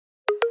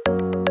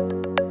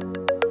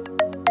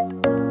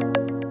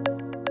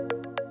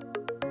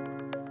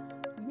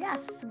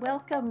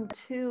Welcome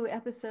to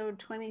episode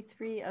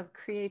 23 of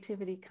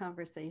Creativity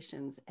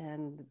Conversations.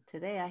 And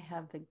today I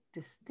have the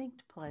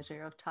distinct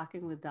pleasure of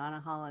talking with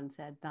Donna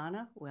Hollinshead.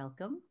 Donna,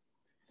 welcome.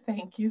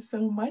 Thank you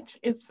so much.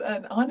 It's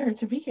an honor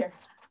to be here.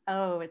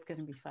 Oh, it's going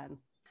to be fun.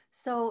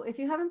 So if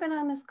you haven't been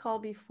on this call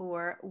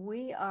before,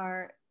 we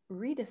are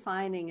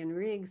redefining and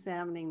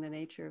re-examining the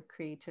nature of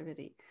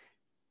creativity.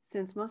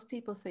 Since most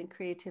people think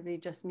creativity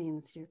just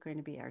means you're going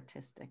to be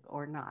artistic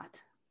or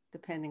not,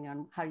 depending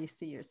on how you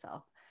see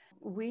yourself.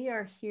 We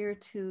are here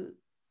to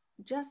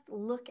just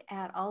look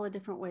at all the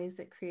different ways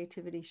that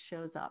creativity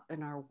shows up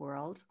in our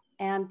world.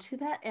 And to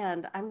that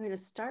end, I'm going to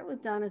start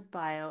with Donna's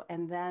bio,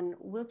 and then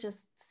we'll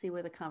just see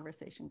where the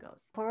conversation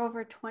goes. For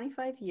over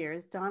 25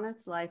 years,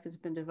 Donna's life has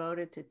been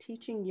devoted to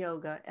teaching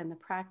yoga and the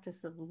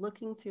practice of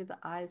looking through the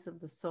eyes of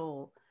the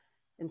soul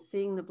and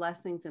seeing the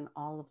blessings in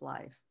all of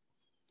life.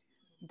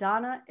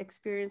 Donna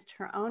experienced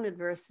her own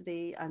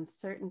adversity,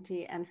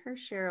 uncertainty, and her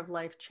share of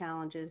life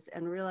challenges,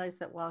 and realized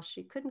that while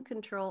she couldn't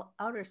control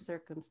outer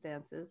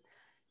circumstances,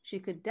 she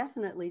could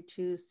definitely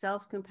choose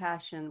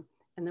self-compassion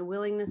and the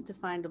willingness to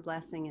find a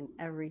blessing in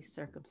every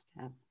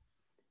circumstance.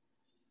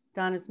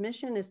 Donna's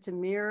mission is to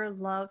mirror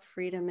love,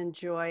 freedom, and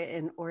joy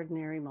in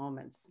ordinary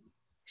moments.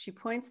 She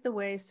points the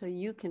way so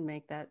you can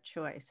make that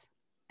choice.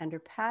 And her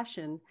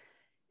passion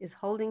is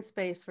holding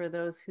space for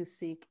those who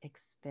seek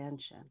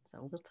expansion.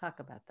 So we'll talk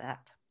about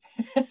that.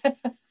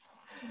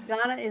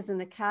 Donna is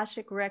an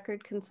Akashic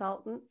record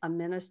consultant, a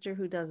minister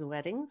who does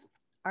weddings,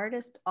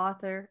 artist,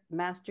 author,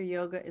 master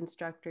yoga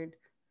instructor,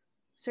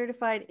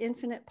 certified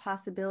infinite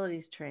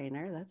possibilities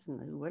trainer. That's a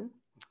new one.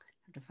 I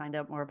have to find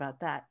out more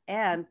about that.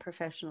 And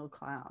professional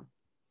clown.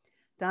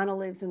 Donna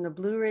lives in the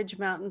Blue Ridge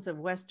Mountains of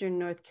Western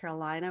North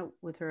Carolina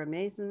with her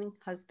amazing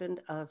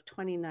husband of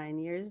 29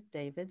 years,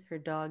 David, her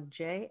dog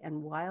Jay,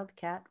 and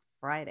Wildcat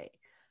Friday.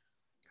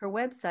 Her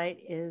website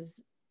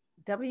is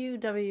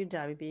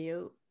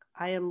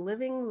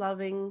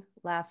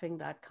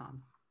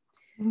www.IamLivingLovingLaughing.com.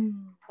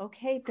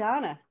 Okay,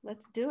 Donna,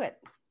 let's do it.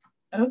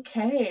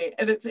 Okay.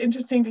 And it's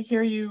interesting to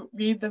hear you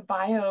read the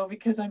bio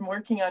because I'm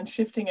working on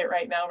shifting it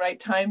right now, right?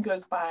 Time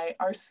goes by.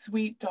 Our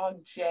sweet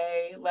dog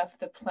Jay left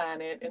the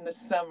planet in the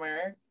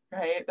summer,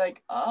 right?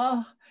 Like,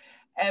 oh,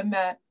 and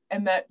that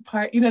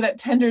part, that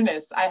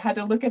tenderness. I had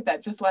to look at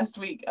that just last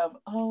week of,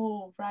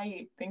 oh,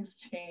 right, things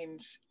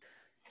change.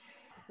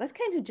 Let's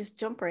kind of just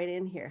jump right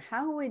in here.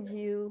 How would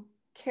you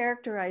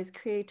characterize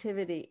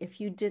creativity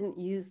if you didn't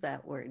use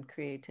that word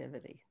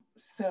creativity?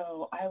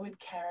 So I would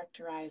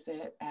characterize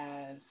it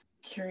as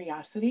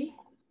curiosity,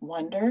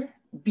 wonder,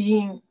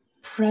 being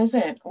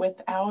present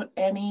without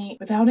any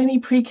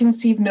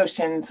preconceived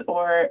notions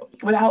or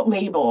without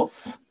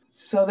labels.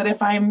 So that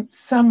if I'm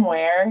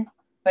somewhere,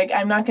 like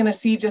I'm not going to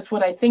see just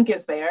what I think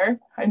is there.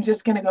 I'm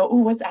just going to go, oh,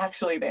 what's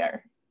actually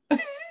there?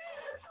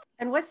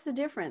 And what's the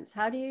difference?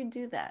 How do you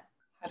do that?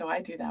 How do I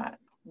do that?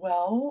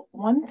 Well,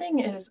 one thing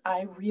is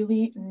I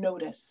really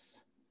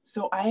notice.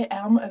 So I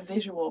am a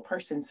visual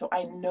person. So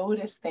I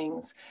notice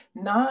things,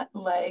 not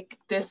like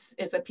this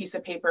is a piece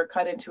of paper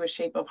cut into a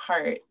shape of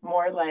heart,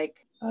 more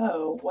like,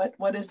 oh, what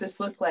does this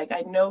look like?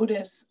 I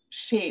notice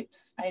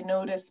shapes. I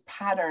notice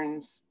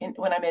patterns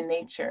when I'm in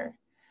nature.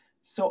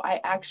 So I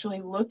actually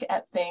look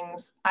at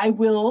things. I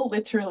will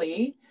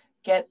literally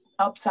get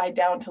upside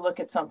down to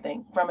look at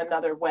something from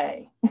another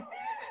way.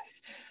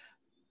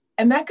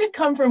 And that could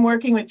come from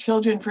working with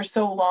children for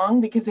so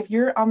long, because if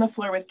you're on the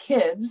floor with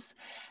kids,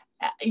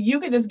 you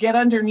could just get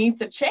underneath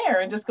the chair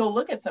and just go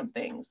look at some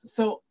things.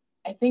 So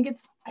I think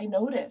I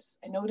notice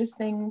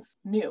things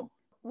new.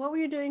 What were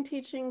you doing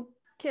teaching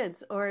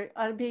kids or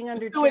being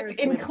under so chairs?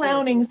 It's in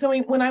clowning. Kids? So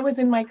when I was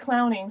in my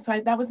clowning,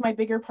 that was my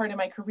bigger part of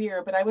my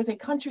career, but I was a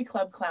country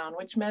club clown,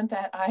 which meant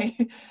that I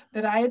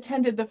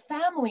attended the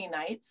family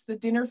nights, the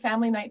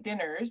family night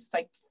dinners,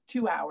 like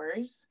 2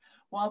 hours.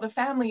 While the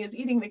family is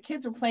eating, the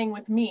kids are playing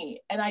with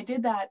me. And I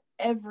did that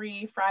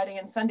every Friday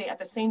and Sunday at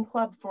the same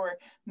club for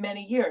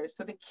many years.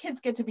 So the kids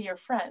get to be your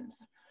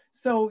friends.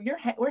 So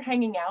we're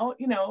hanging out,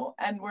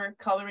 and we're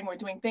coloring, we're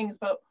doing things,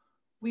 but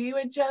we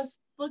would just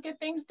look at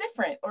things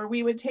different, or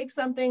we would take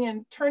something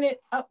and turn it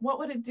up. What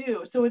would it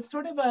do? So it's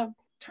sort of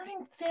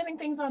standing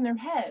things on their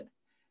head,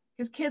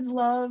 because kids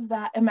love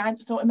that.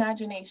 So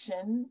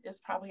imagination is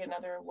probably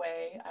another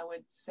way I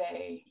would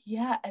say,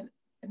 yeah. And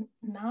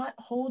not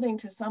holding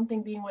to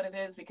something being what it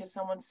is because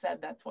someone said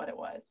that's what it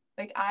was.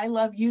 Like, I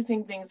love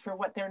using things for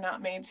what they're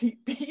not made to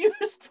be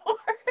used for.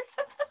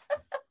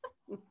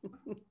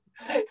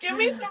 Give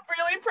me some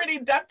really pretty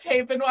duct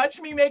tape and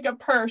watch me make a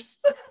purse.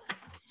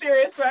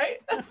 Serious, right?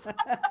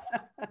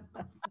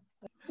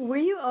 Were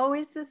you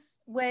always this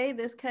way,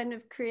 this kind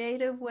of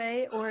creative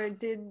way, or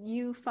did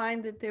you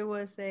find that there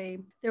were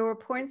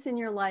points in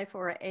your life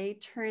or a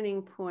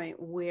turning point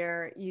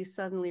where you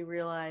suddenly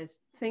realized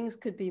things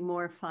could be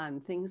more fun,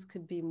 things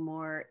could be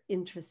more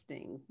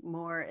interesting,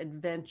 more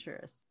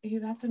adventurous? Yeah,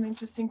 that's an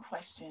interesting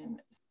question.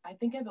 I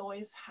think I've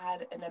always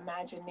had an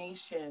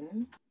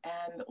imagination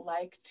and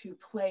like to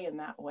play in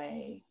that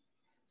way.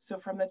 So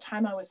from the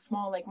time I was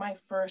small, like my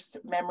first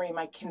memory,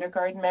 my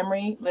kindergarten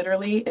memory,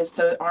 literally is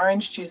the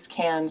orange juice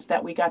cans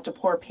that we got to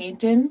pour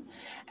paint in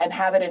and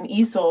have it an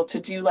easel to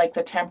do like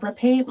the tempera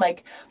paint.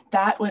 Like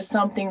that was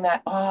something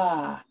that,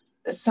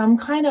 some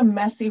kind of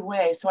messy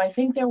way. So I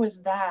think there was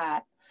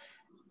that.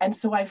 And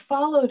so I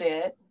followed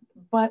it,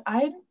 but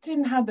I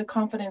didn't have the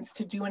confidence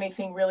to do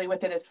anything really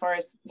with it as far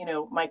as,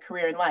 my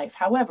career in life.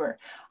 However,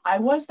 I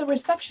was the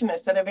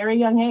receptionist at a very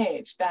young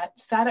age that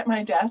sat at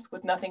my desk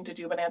with nothing to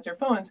do but answer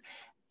phones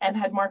and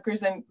had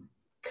markers and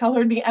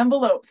colored the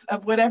envelopes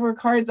of whatever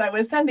cards I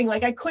was sending.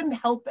 Like I couldn't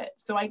help it.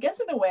 So I guess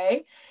in a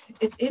way,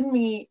 it's in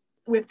me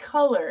with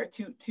color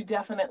to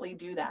definitely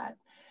do that.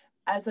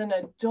 As an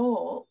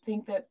adult, I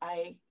think that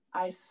I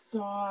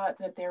saw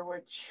that there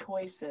were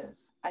choices.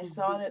 I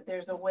saw that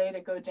there's a way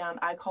to go down.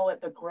 I call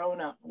it the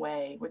grown-up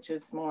way, which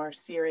is more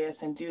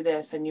serious and do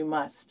this and you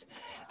must.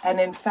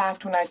 And in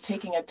fact, when I was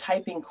taking a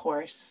typing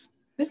course,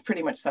 this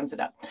pretty much sums it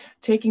up.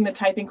 Taking the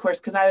typing course,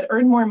 because I would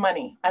earn more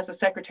money as a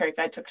secretary if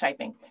I took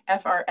typing.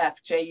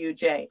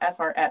 FRFJUJ,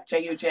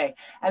 FRFJUJ.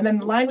 And then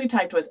the line we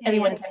typed was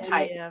anyone can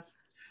type.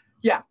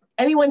 Yeah,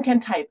 anyone can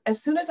type.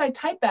 As soon as I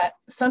typed that,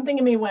 something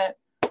in me went,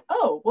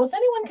 oh, well, if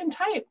anyone can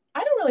type,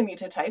 I don't really need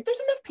to type. There's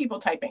enough people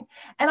typing.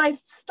 And I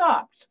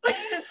stopped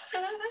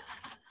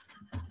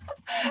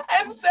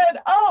and said,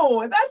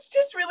 oh, that's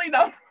just really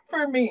not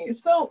for me.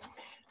 So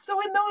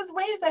in those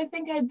ways, I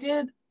think I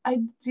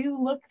do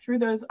look through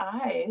those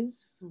eyes.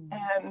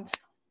 And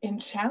in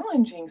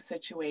challenging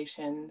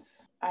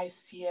situations, I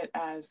see it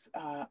as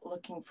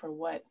looking for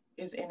what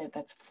is in it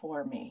that's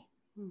for me.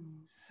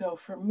 So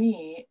for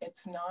me,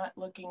 it's not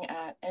looking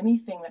at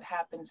anything that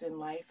happens in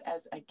life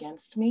as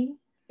against me.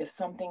 If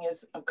something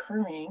is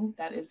occurring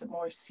that is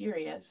more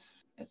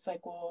serious, it's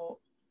like, well,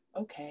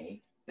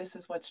 okay, this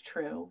is what's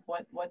true,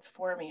 what's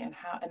for me and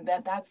how, and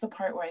that's the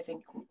part where I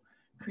think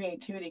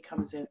creativity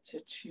comes in to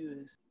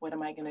choose what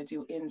am I going to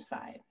do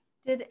inside.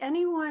 Did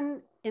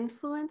anyone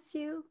influence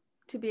you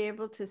to be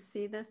able to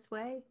see this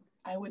way?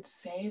 I would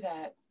say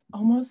that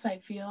almost I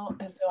feel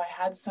as though I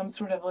had some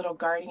sort of little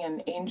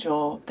guardian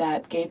angel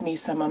that gave me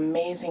some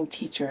amazing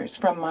teachers,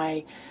 from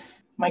my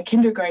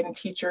kindergarten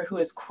teacher who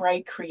is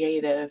quite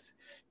creative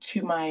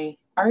to my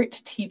art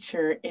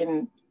teacher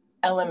in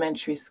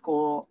elementary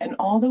school and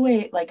all the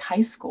way like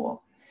high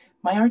school.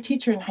 My art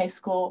teacher in high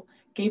school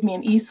gave me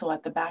an easel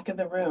at the back of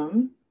the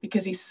room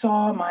because he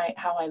saw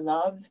how I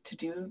loved to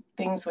do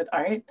things with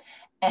art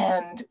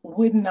and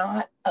would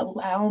not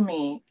allow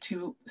me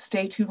to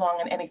stay too long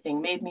on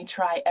anything, made me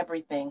try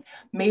everything,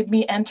 made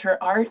me enter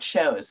art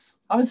shows.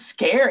 I was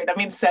scared.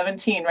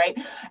 17, right?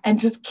 And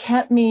just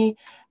kept me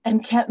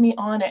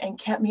on it and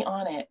kept me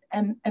on it.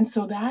 And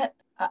so that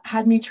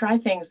had me try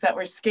things that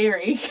were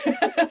scary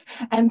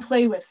and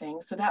play with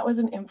things. So that was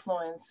an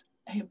influence.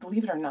 Hey,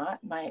 believe it or not,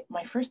 my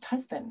first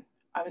husband,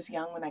 I was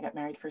young when I got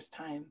married first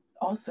time,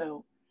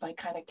 also like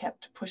kind of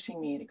kept pushing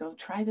me to go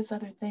try this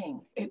other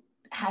thing. It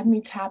had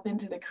me tap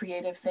into the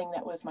creative thing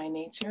that was my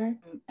nature.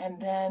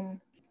 And then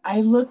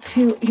I looked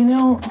to,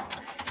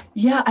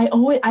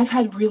 I've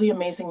had really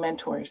amazing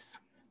mentors.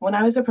 When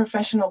I was a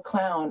professional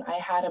clown, I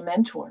had a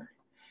mentor.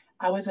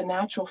 I was a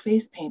natural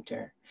face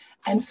painter.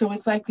 And so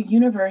it's like the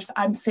universe,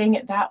 I'm saying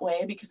it that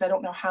way because I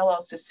don't know how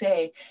else to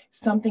say,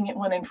 something that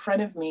went in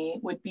front of me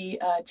would be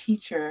a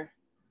teacher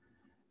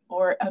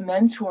or a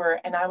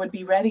mentor, and I would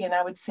be ready and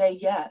I would say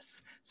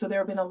yes. So there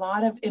have been a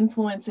lot of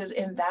influences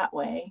in that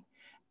way.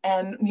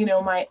 And,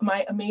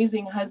 my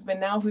amazing husband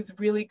now, who's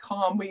really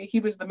calm, he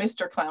was the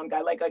Mr. Clown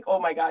guy, like, oh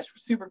my gosh,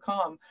 super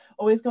calm,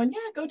 always going,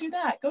 yeah, go do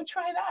that, go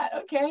try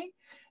that, okay.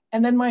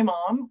 And then my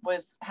mom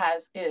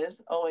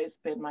is always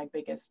been my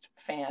biggest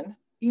fan,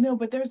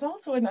 but there's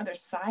also another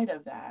side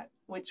of that,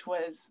 which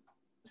was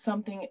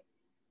something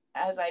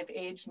as I've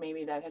aged,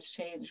 maybe that has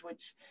changed,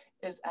 which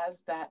is as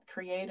that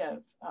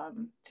creative,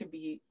 to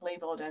be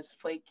labeled as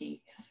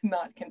flaky,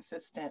 not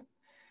consistent,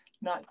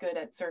 not good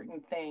at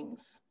certain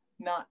things,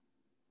 not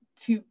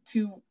too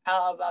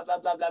blah, blah,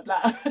 blah, blah,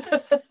 blah.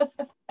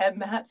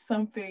 And that's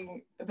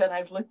something that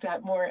I've looked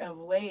at more of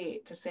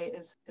late to say,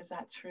 is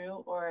that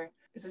true? Or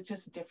is it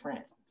just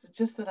different? Is it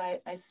just that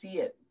I see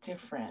it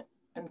different?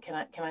 And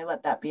can I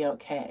let that be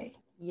okay?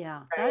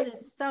 Yeah, right? That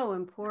is so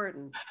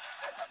important.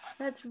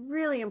 That's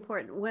really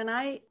important. When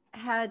I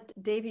had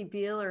Davy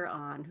Beeler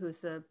on,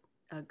 who's a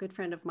good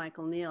friend of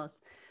Michael Neal's,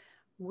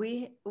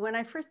 when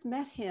I first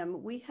met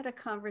him, we had a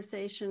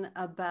conversation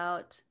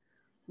about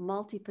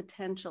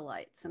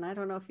multi-potentialites. And I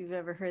don't know if you've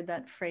ever heard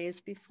that phrase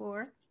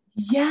before.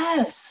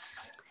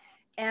 Yes.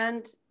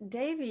 And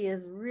Davy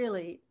is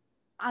really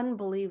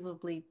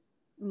unbelievably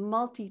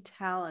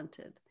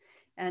multi-talented.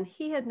 And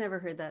he had never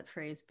heard that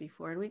phrase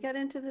before. And we got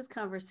into this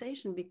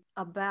conversation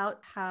about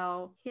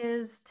how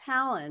his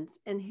talents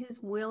and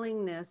his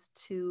willingness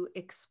to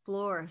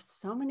explore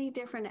so many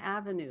different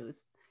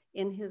avenues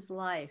in his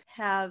life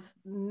have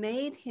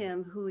made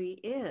him who he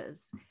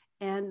is.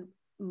 And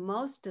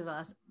most of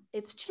us,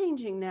 it's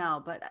changing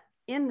now, but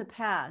in the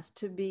past,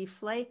 to be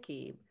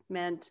flaky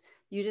meant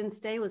you didn't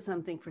stay with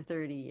something for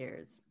 30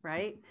 years,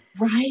 right?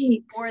 Right.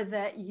 Or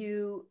that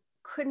you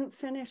couldn't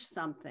finish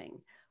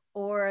something,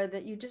 or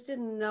that you just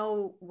didn't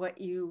know what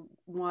you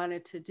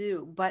wanted to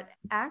do. But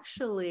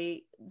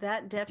actually,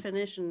 that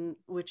definition,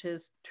 which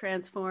is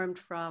transformed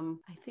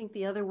from, I think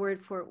the other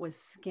word for it was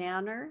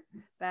scanner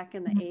back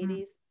in the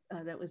 80s,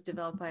 that was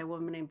developed by a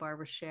woman named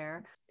Barbara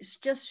Scher. It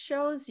just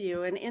shows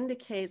you and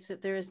indicates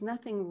that there is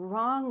nothing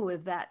wrong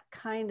with that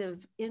kind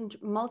of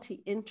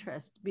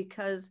multi-interest,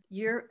 because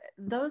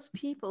those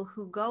people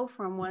who go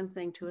from one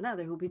thing to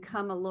another, who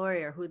become a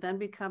lawyer, who then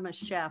become a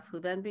chef,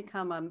 who then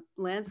become a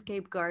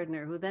landscape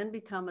gardener, who then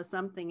become a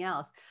something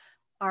else,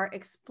 are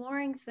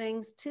exploring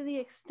things to the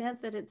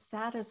extent that it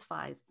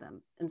satisfies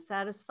them and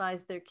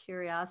satisfies their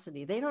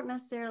curiosity. They don't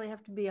necessarily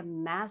have to be a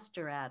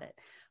master at it,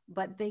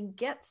 but they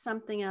get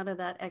something out of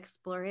that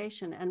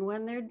exploration. And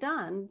when they're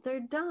done,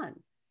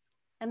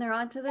 and they're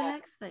on to the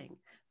next thing.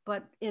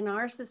 But in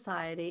our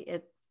society,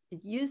 it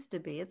used to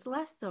be, it's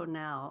less so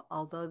now,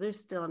 although there's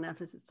still an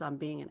emphasis on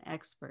being an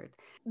expert,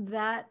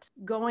 that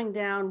going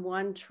down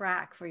one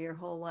track for your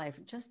whole life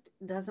just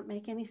doesn't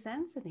make any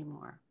sense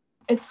anymore.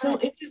 It's so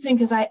interesting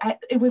because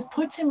it was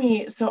put to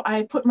me, so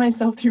I put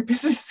myself through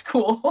business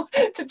school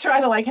to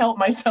try to like help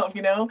myself,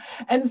 you know?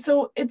 And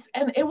so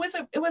it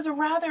was a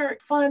rather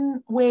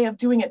fun way of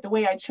doing it, the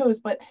way I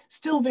chose, but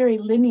still very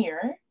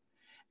linear.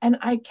 And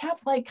I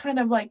kept like kind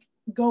of like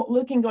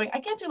going, I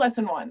can't do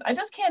lesson 1. I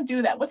just can't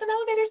do that. What's an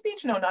elevator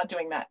speech? No, not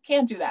doing that.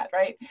 Can't do that,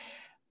 right?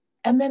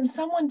 And then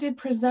someone did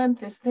present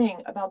this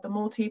thing about the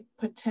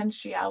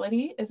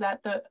multi-potentiality. Is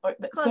that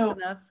Close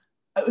enough?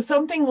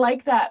 Something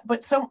like that,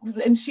 but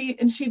and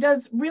she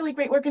does really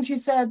great work. And she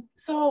said,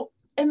 so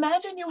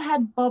imagine you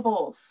had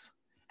bubbles,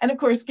 and of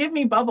course, give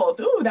me bubbles.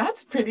 Ooh,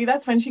 that's pretty,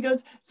 that's fun. She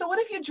goes, so what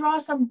if you draw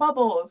some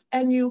bubbles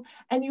and you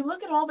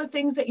look at all the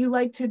things that you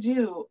like to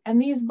do,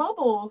 and these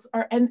bubbles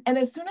are, and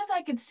as soon as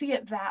I could see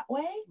it that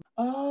way,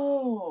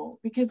 oh,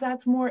 because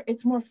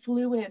it's more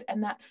fluid,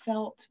 and that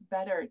felt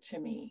better to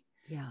me.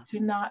 Yeah.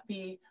 To not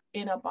be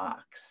in a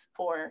box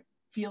or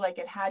feel like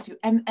it had to.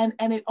 And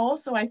it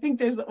also, I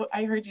think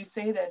I heard you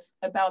say this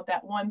about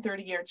that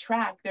 130-year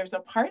track. There's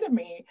a part of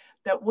me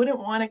that wouldn't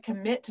want to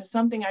commit to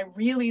something I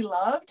really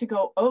love to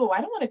go, oh,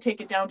 I don't want to take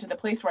it down to the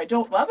place where I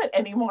don't love it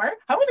anymore.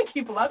 I want to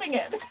keep loving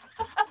it.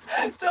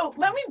 So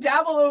let me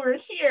dabble over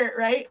here,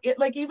 right?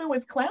 Like even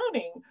with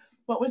clowning,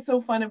 what was so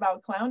fun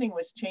about clowning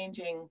was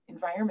changing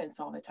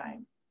environments all the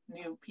time.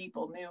 New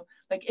people,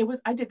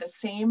 I did the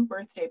same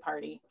birthday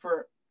party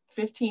for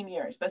 15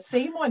 years, the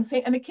same one,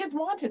 and the kids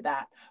wanted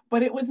that,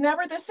 but it was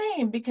never the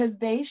same because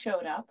they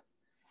showed up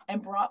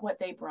and brought what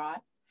they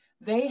brought.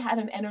 They had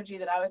an energy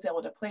that I was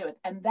able to play with.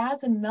 And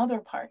that's another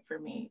part for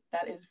me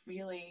that is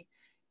really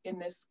in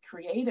this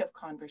creative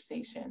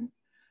conversation.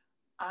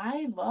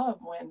 I love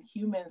when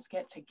humans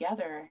get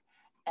together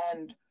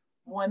and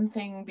one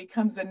thing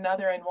becomes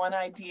another, and one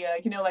idea,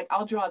 like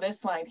I'll draw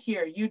this line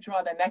here, you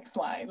draw the next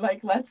line,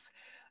 like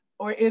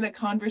or in a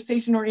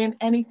conversation or in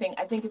anything.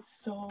 I think it's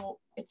so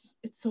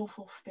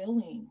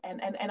fulfilling. And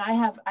I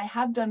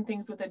have done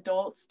things with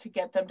adults to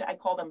get them to, I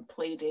call them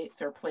play dates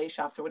or play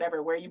shops or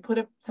whatever, where you put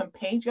up some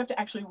paint. You have to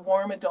actually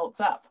warm adults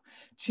up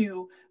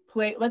to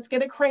play. Let's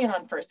get a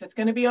crayon first. It's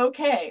going to be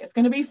okay. It's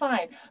going to be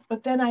fine.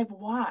 But then I've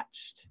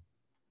watched,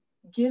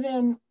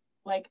 given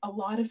like a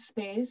lot of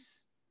space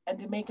and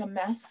to make a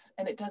mess,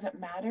 and it doesn't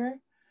matter,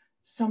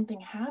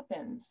 something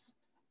happens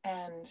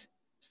and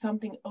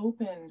something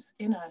opens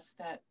in us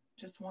that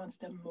just wants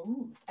to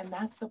move. And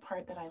that's the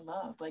part that I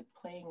love, like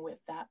playing with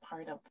that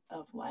part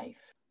of life.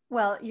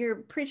 Well, you're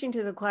preaching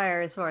to the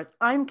choir as far as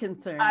I'm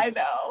concerned. I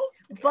know.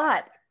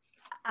 But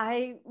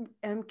I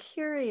am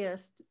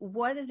curious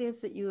what it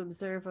is that you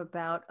observe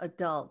about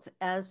adults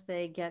as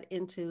they get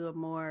into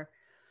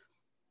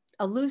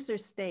a looser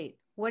state.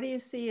 What do you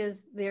see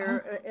as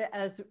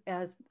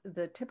as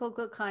the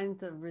typical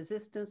kinds of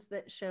resistance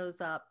that shows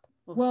up?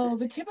 Well,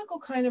 the typical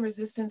kind of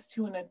resistance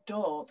to an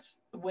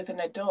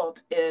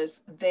adult is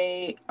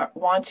they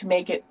want to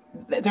make it,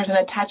 there's an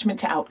attachment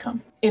to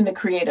outcome in the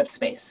creative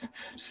space.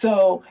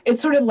 So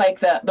it's sort of like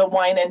the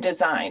wine and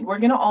design. We're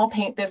going to all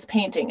paint this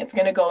painting. It's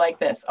going to go like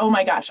this. Oh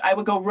my gosh, I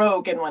would go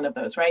rogue in one of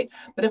those, right?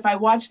 But if I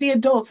watch the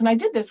adults, and I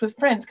did this with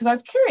friends because I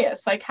was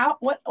curious, like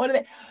what are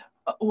they?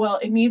 Well,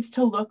 it needs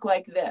to look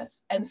like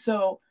this. And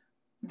so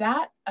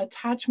that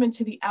attachment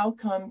to the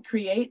outcome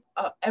create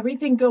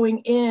everything going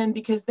in,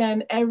 because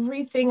then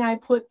everything I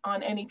put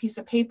on any piece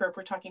of paper, if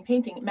we're talking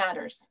painting,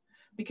 matters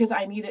because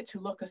I need it to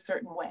look a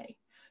certain way.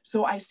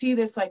 So I see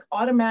this like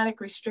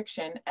automatic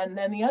restriction. And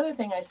then the other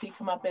thing I see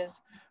come up is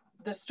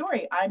the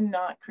story, I'm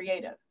not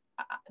creative.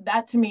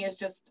 That to me is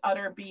just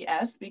utter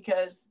BS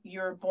because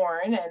you're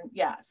born, and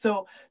yeah.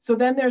 So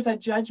then there's a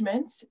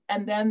judgment,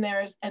 and then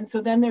there's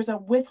a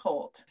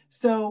withhold.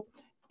 So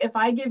if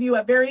I give you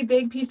a very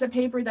big piece of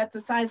paper that's the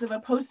size of a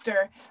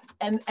poster,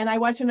 and I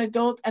watch an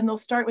adult and they'll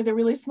start with a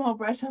really small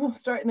brush and they'll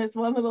start in this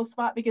one little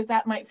spot because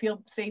that might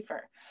feel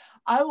safer,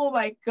 I will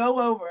like go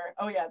over,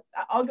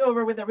 I'll go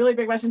over with a really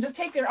big brush and just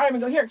take their arm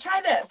and go, here,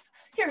 try this.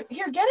 Here,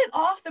 get it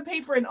off the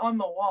paper and on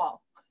the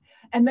wall.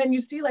 And then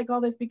you see like all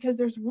this, because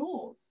there's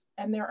rules,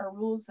 and there are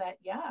rules that,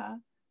 yeah,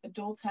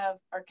 adults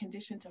are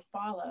conditioned to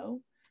follow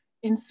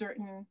in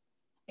certain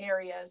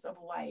areas of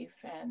life.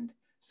 And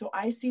so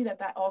I see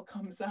that all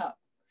comes up.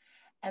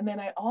 And then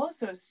I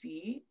also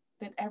see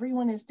that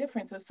everyone is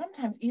different. So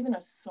sometimes even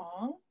a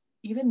song,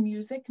 even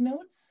music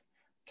notes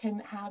can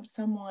have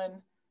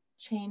someone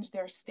change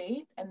their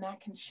state, and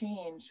that can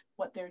change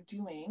what they're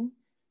doing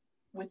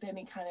with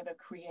any kind of a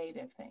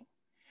creative thing.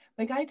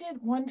 Like I did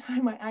one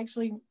time,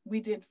 we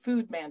did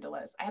food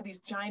mandalas. I had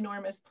these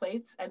ginormous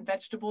plates and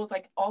vegetables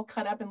like all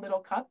cut up in little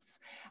cups,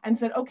 and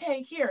said,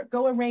 okay, here,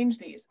 go arrange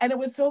these. And it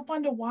was so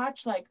fun to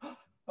watch, like,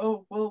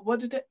 oh, well,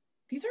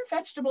 these are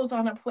vegetables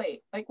on a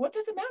plate. Like, what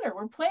does it matter?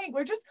 We're playing,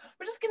 we're just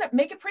gonna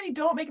make it pretty,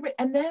 don't make it pretty.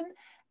 And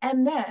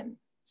then,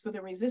 so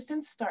the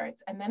resistance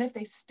starts. And then if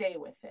they stay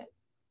with it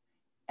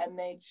and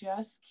they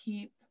just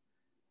keep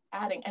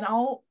adding, and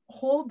I'll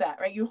hold that,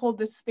 right? You hold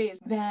this space,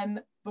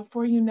 then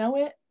before you know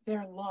it,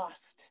 they're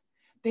lost.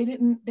 They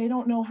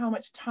don't know how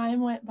much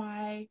time went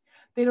by.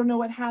 They don't know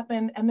what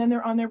happened. And then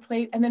they're on their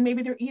plate, and then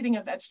maybe they're eating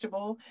a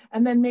vegetable.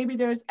 And then maybe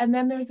there's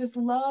this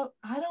love.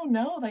 I don't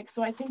know. Like,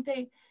 so I think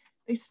they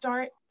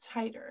start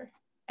tighter,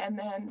 and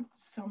then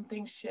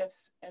something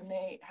shifts and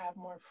they have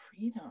more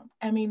freedom.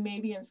 I mean,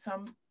 maybe in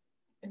some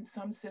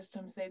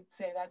systems they'd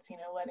say that's,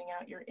 letting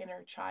out your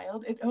inner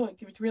child. It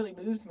really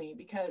moves me,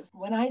 because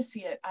when I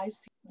see it, I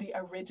see the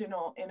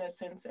original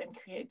innocence and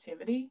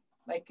creativity,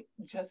 like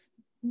just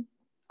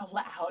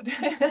allowed.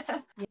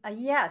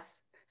 Yes.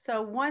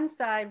 So one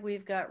side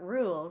we've got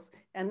rules,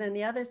 and then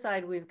the other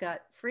side we've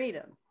got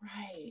freedom.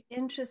 Right.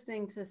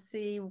 Interesting to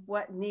see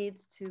what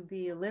needs to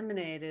be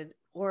eliminated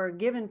or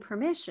given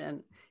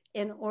permission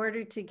in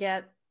order to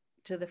get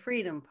to the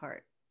freedom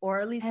part, or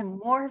at least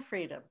more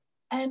freedom.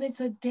 And it's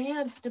a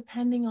dance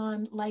depending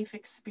on life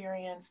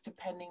experience,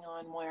 depending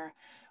on where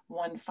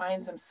one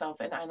finds himself.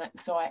 And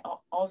so I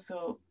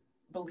also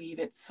believe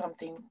it's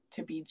something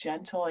to be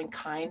gentle and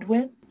kind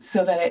with,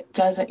 so that it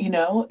doesn't,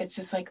 it's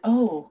just like,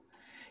 oh,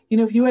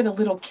 if you had a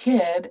little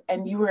kid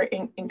and you were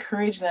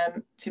encourage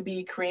them to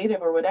be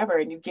creative or whatever,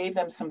 and you gave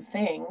them some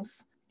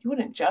things, you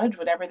wouldn't judge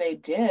whatever they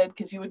did,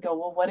 because you would go,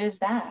 well, what is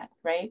that,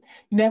 right?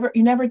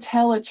 You never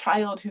tell a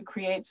child who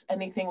creates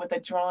anything with a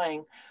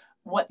drawing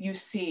what you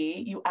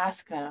see. You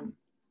ask them,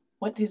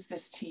 what is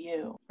this to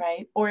you,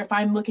 right? Or if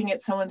I'm looking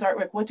at someone's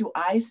artwork, what do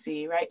I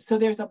see, right? So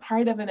there's a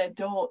part of an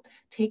adult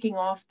taking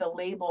off the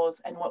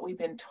labels and what we've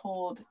been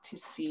told to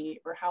see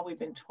or how we've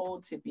been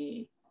told to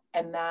be,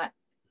 and that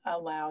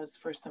allows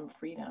for some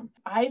freedom.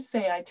 I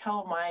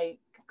tell my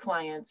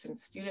clients and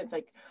students,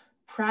 like,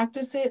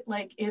 practice it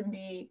like in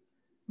the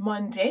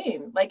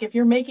mundane. Like if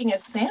you're making a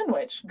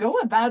sandwich, go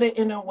about it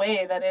in a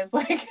way that is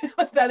like,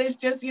 that is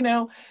just,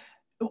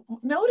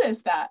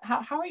 notice that.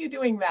 How are you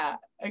doing that?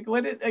 Like,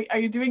 are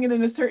you doing it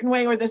in a certain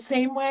way or the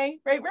same way,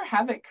 right? We're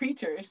habit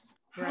creatures,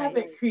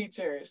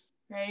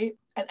 right?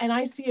 And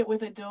I see it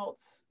with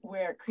adults,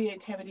 where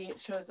creativity, it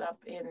shows up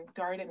in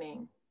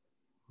gardening,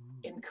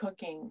 in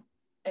cooking,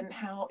 and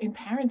in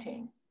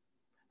parenting.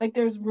 Like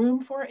there's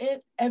room for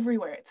it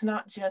everywhere. It's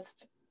not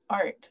just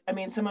art. I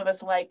mean, some of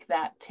us like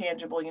that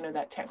tangible,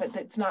 but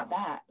it's not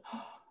that.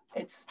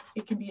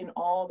 It can be in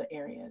all the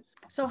areas.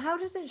 So how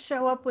does it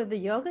show up with the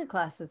yoga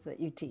classes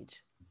that you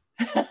teach?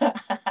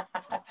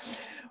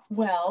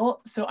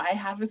 Well, so I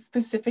have a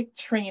specific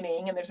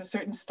training, and there's a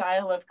certain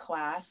style of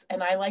class,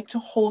 and I like to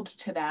hold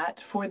to that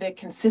for the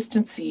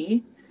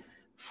consistency,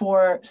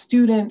 for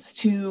students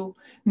to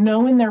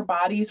know in their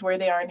bodies where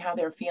they are and how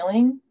they're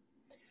feeling.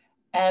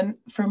 And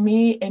for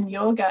me in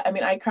yoga, I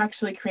mean, I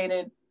actually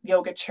created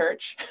Yoga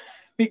Church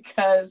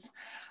because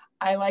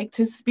I like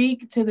to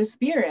speak to the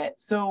spirit.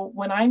 So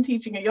when I'm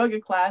teaching a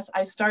yoga class,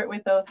 I start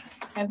with I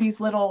have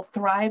these little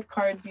Thrive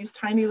cards, these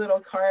tiny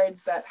little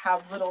cards that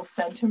have little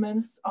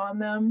sentiments on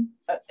them.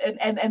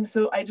 And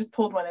so I just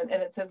pulled one, and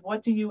it says,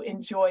 what do you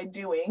enjoy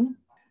doing?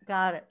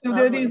 Got it. So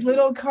they're these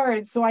little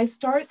cards. So I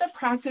start the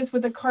practice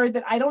with a card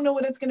that I don't know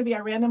what it's going to be. I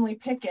randomly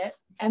pick it.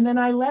 And then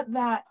I let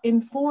that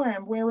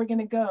inform where we're going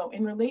to go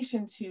in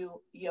relation to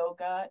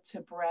yoga,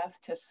 to breath,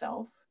 to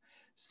self.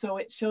 So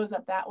it shows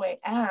up that way.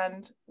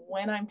 And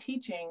when I'm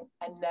teaching,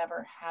 I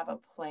never have a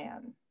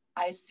plan.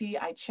 I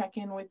check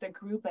in with the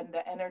group and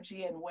the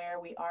energy and where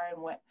we are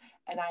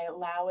and I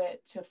allow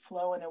it to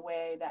flow in a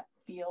way that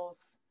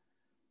feels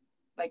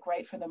like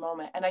right for the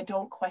moment. And I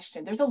don't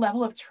question. There's a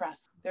level of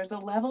trust.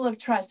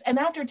 And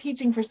after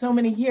teaching for so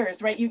many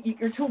years, right,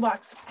 your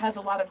toolbox has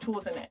a lot of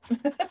tools in it.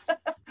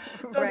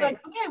 So right. It's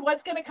like, okay,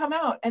 what's going to come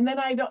out? And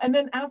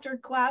then after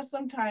class,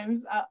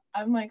 sometimes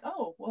I'm like,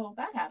 oh, well,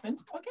 that happened.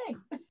 Okay.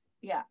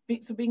 Yeah.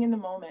 So being in the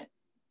moment,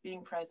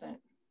 being present,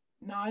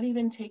 not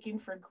even taking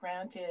for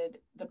granted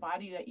the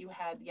body that you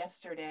had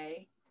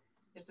yesterday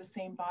is the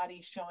same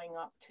body showing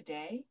up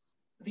today.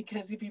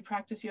 Because if you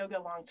practice yoga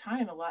a long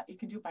time, a lot you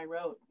can do by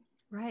rote.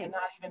 Right. And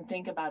not even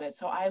think about it.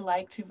 So I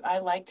like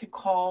to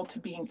call to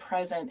being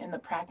present in the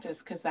practice,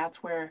 because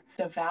that's where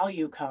the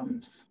value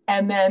comes.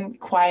 And then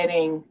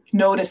quieting,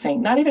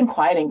 noticing, not even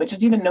quieting, but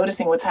just even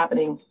noticing what's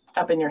happening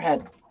up in your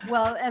head.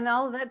 Well, and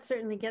all of that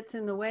certainly gets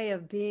in the way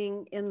of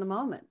being in the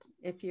moment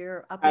if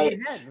you're up in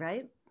your head,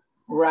 right?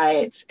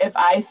 Right. If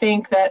I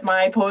think that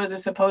my pose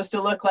is supposed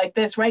to look like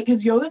this, right?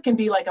 Because yoga can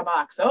be like a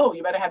box. Oh,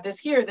 you better have this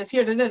here, this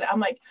here. Da, da, da. I'm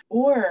like,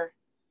 or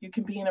you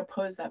can be in a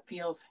pose that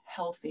feels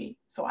healthy.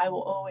 So I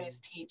will always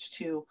teach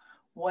to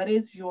what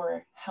is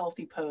your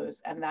healthy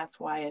pose? And that's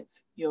why it's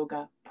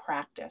yoga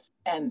practice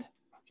and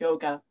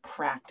yoga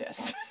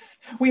practice.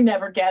 We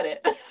never get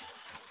it.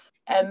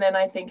 And then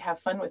I think have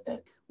fun with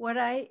it. What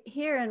I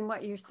hear and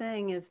what you're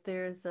saying is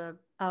there's a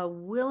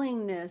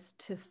willingness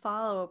to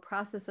follow a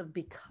process of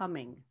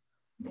becoming,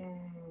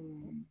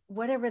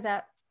 whatever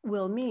that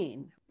will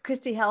mean.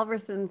 Christy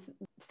Halverson's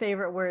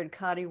favorite word,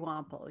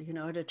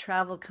 "Cottywomple," to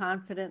travel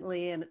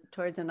confidently and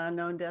towards an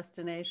unknown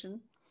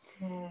destination.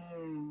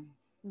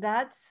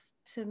 That's,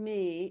 to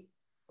me,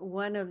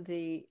 one of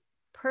the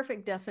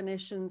perfect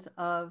definitions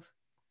of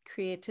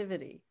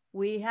creativity.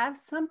 We have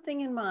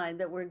something in mind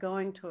that we're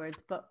going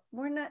towards, but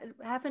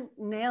haven't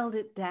nailed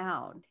it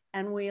down.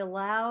 And we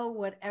allow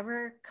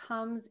whatever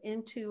comes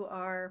into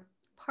our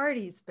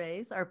party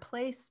space, our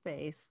play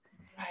space.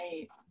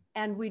 Right.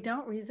 And we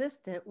don't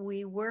resist it.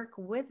 We work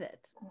with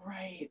it.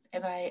 Right.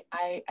 And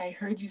I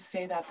heard you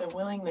say that, the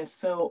willingness.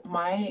 So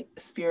my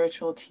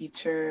spiritual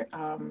teacher,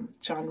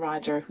 John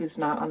Roger, who's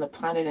not on the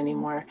planet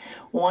anymore,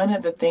 one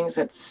of the things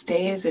that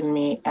stays in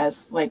me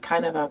as like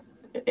kind of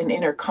an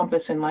inner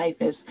compass in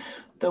life is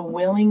the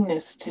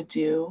willingness to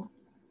do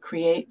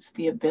creates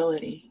the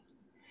ability.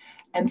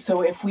 And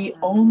so if we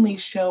only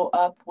show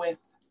up with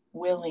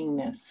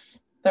willingness,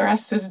 the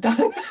rest is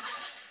done.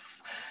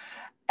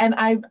 And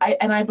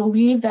I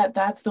believe that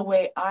that's the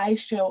way I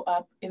show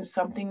up in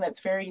something that's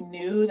very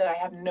new that I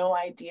have no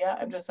idea.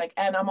 I'm just like,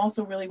 and I'm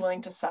also really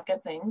willing to suck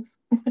at things.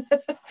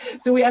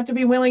 So we have to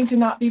be willing to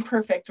not be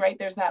perfect, right?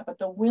 There's that, but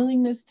the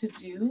willingness to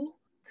do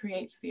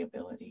creates the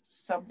ability,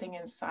 something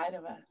inside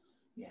of us.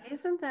 Yeah.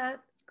 Isn't that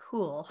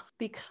cool?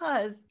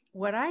 Because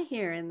what I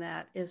hear in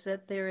that is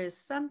that there is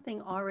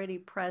something already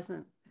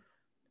present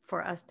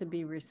for us to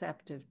be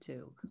receptive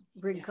to,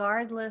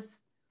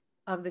 regardless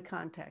of the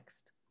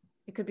context.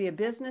 It could be a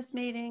business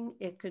meeting.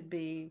 It could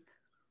be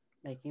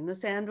making the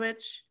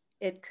sandwich.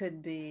 It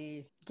could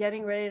be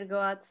getting ready to go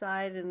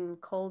outside in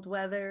cold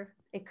weather.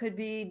 It could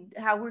be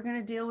how we're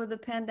going to deal with the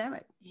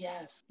pandemic.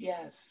 Yes,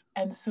 yes.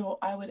 And so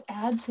I would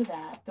add to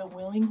that the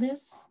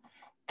willingness,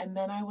 and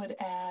then I would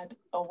add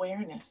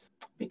awareness.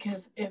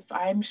 Because if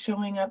I'm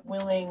showing up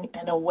willing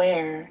and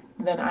aware,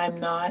 then I'm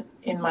not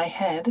in my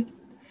head.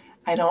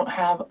 I don't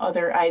have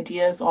other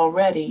ideas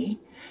already.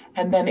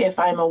 And then if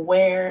I'm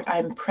aware,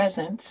 I'm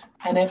present.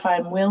 And if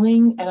I'm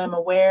willing and I'm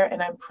aware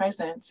and I'm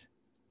present,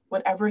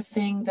 whatever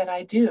thing that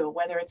I do,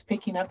 whether it's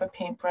picking up a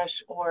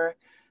paintbrush or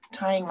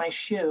tying my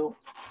shoe,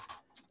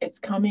 it's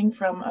coming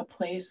from a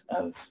place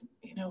of,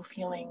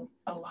 feeling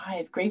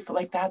alive, grateful.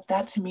 Like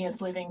that to me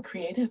is living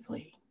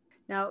creatively.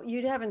 Now,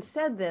 you haven't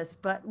said this,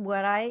 but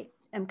what I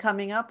am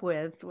coming up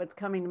with, what's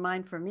coming to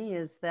mind for me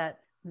is that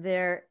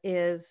there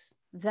is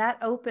that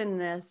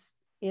openness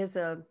is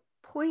a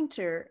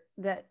pointer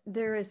that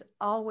there is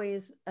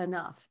always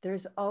enough.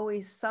 There's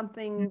always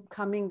something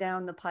coming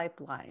down the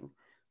pipeline,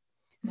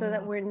 so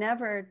that we're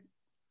never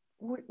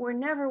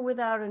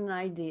without an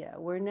idea.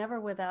 We're never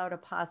without a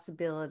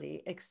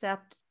possibility,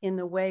 except in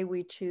the way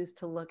we choose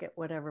to look at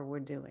whatever we're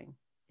doing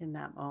in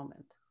that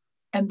moment.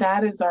 And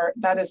that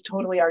is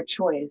totally our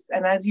choice.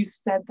 And as you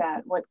said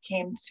that, what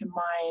came to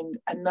mind,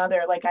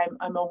 another, like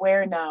I'm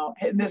aware now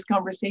in this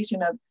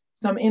conversation of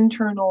some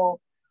internal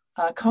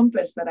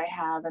compass that I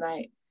have. And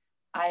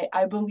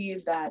I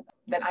believe that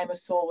I'm a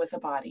soul with a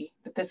body,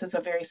 that this is a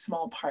very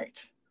small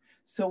part.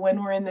 So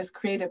when we're in this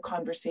creative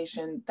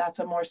conversation, that's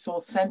a more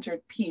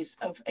soul-centered piece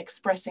of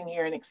expressing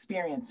here and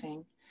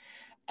experiencing.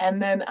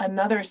 And then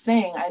another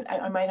saying,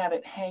 I might have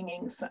it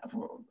hanging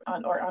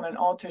on an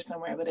altar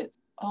somewhere, but it's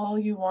all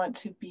you want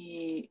to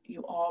be,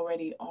 you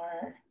already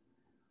are.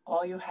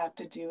 All you have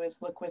to do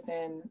is look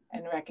within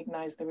and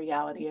recognize the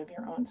reality of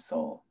your own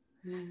soul.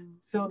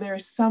 So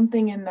there's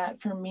something in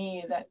that for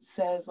me that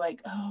says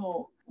like,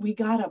 oh, we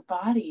got a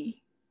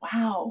body.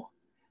 Wow.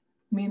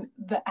 I mean,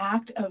 the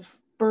act of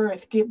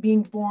birth,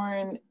 being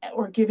born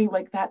or giving,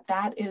 like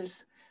that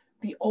is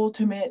the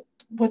ultimate,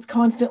 what's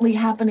constantly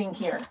happening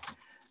here.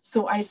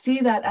 So I see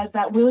that as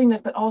that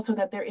willingness, but also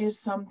that there is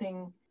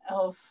something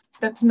else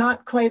that's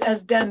not quite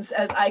as dense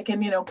as I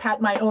can, pat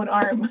my own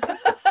arm.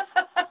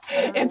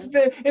 It's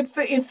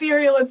the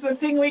ethereal, it's the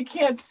thing we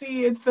can't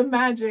see, it's the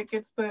magic,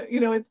 it's the,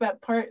 it's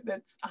that part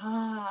that's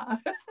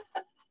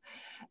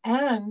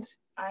and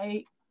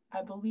I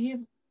believe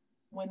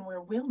when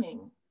we're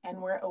willing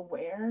and we're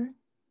aware,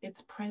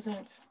 it's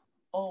present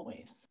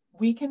always.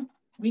 We can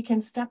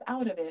step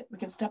out of it, we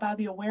can step out of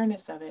the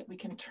awareness of it, we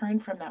can turn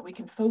from that, we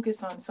can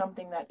focus on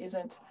something that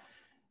isn't,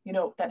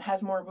 that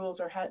has more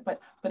rules but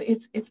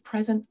it's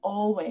present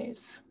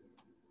always.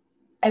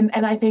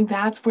 And I think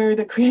that's where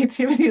the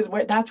creativity is,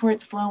 that's where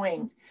it's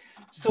flowing.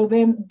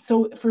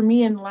 So for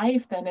me in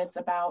life, then it's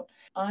about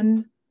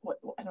I'm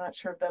not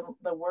sure of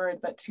the word,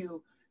 but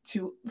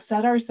to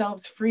set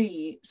ourselves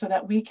free so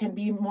that we can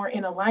be more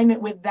in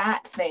alignment with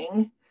that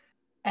thing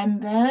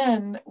And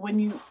then when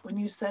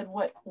you said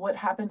what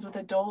happens with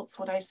adults,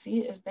 what I see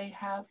is they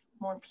have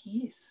more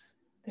peace.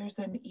 There's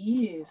an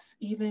ease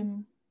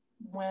even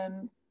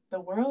when the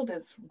world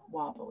is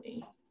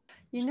wobbly.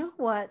 You know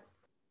what?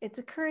 It's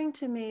occurring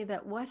to me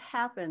that what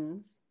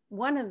happens,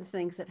 one of the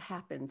things that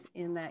happens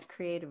in that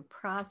creative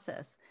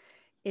process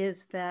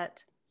is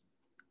that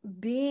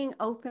being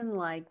open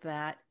like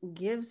that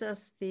gives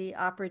us the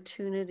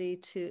opportunity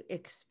to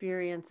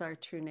experience our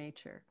true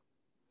nature.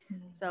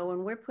 So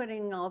when we're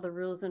putting all the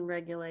rules and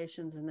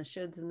regulations and the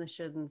shoulds and the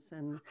shouldn'ts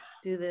and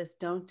do this,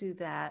 don't do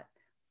that,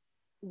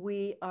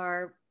 we're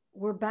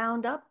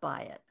bound up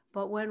by it.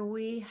 But when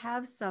we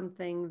have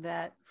something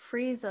that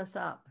frees us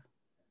up,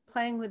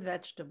 playing with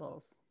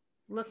vegetables,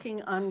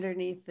 looking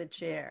underneath the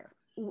chair,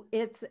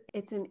 it's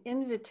an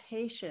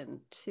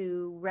invitation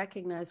to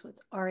recognize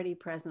what's already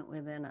present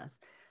within us.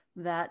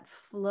 That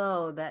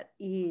flow, that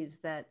ease,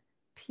 that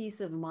peace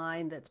of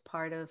mind that's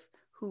part of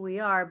who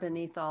we are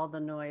beneath all the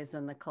noise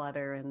and the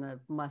clutter and the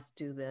must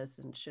do this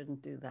and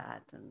shouldn't do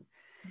that and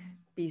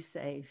be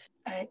safe.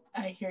 I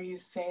hear you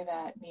say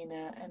that,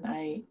 Nina,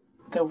 and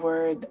the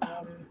word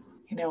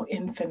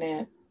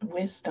infinite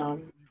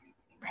wisdom,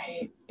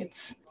 right?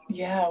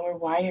 We're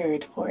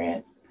wired for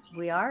it.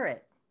 We are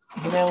it.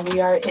 We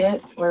are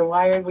it. We're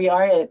wired. We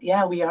are it.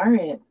 Yeah, we are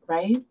it,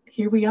 right?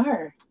 Here we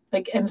are.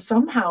 Like, and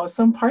somehow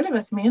some part of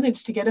us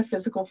managed to get a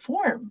physical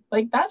form.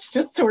 Like, that's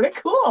just sort of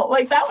cool.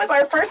 Like, that was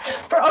our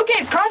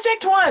okay,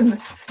 project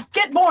 1,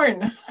 get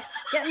born.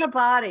 Get in a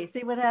body,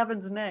 see what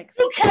happens next.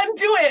 You can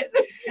do it.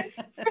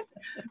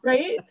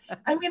 Right?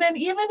 I mean, and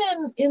even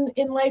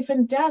in life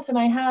and death,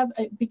 and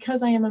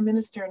because I am a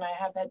minister and I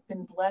have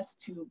been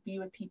blessed to be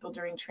with people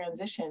during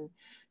transition,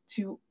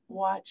 to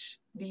watch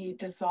the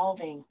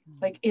dissolving,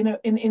 like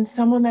in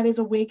someone that is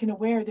awake and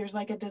aware, there's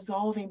like a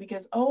dissolving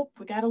because,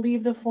 we got to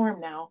leave the form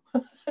now.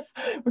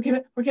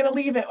 we're gonna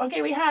leave it.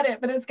 Okay, we had it,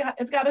 but it's got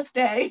to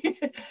stay.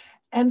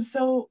 And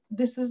so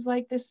this is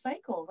like this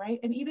cycle, right?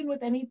 And even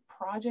with any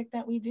project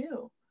that we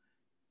do,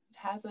 it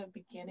has a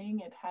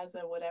beginning, it has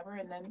a whatever,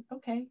 and then,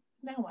 okay,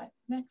 now what?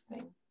 Next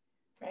thing,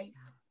 right?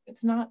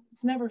 It's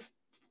never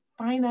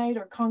finite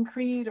or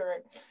concrete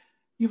or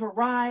you've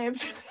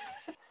arrived.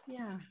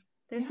 Yeah.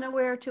 There's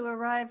nowhere to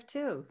arrive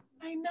to.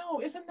 I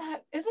know. Isn't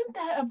that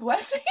a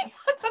blessing?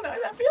 I don't know.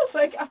 That feels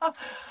like,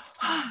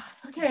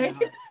 okay,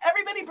 no.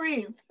 Everybody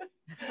breathe.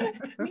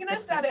 Nina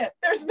said it.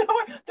 There's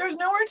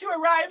nowhere to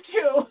arrive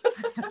to.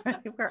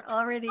 We're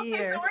already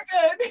here. So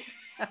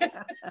we're good.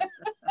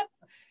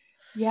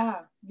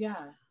 Yeah.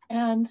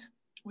 And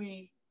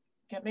we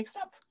get mixed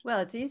up.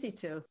 Well, it's easy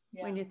to,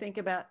 when you think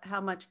about how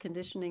much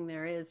conditioning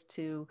there is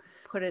to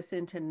put us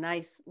into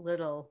nice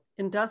little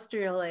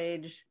industrial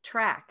age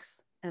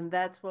tracks. And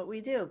that's what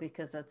we do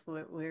because that's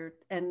what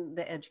and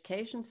the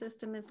education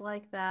system is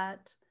like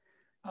that.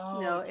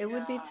 It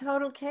would be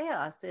total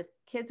chaos if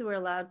kids were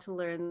allowed to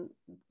learn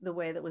the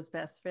way that was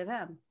best for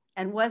them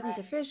and wasn't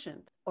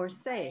efficient or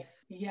safe.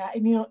 Yeah.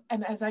 And,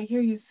 and as I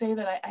hear you say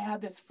that, I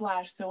had this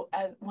flash. So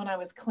when I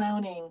was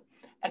clowning,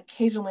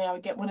 occasionally I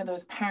would get one of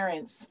those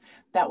parents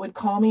that would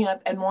call me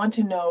up and want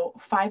to know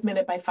 5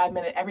 minute by 5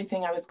 minute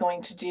everything I was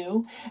going to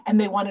do. And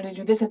they wanted to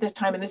do this at this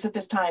time and this at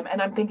this time.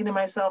 And I'm thinking to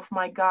myself,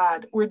 my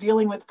God, we're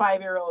dealing with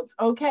 5-year-olds.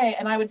 Okay.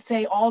 And I would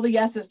say all the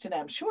yeses to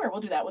them. Sure,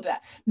 we'll do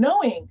that.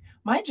 Knowing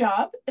my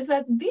job is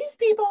that these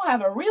people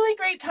have a really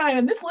great time.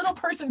 And this little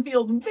person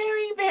feels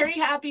very, very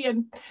happy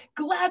and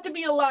glad to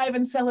be alive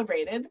and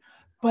celebrated.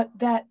 But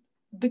that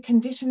the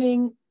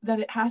conditioning that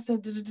it has to,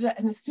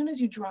 and as soon as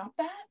you drop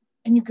that,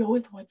 and you go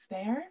with what's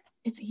there,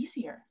 it's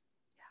easier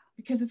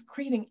because it's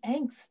creating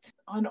angst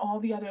on all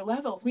the other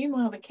levels.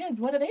 Meanwhile, the kids,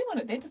 what do they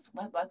want? They just,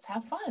 let's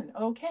have fun.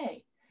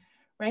 Okay.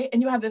 Right.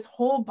 And you have this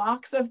whole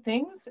box of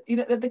things,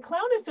 the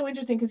clown is so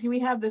interesting because we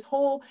have this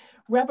whole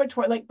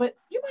repertoire, but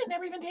you might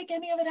never even take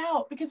any of it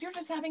out because you're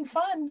just having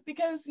fun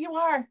because you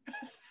are,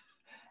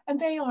 and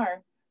they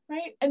are.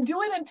 Right. And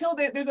do it until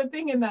there's a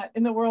thing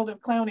in the world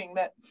of clowning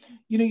that,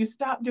 you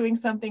stop doing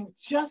something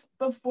just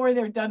before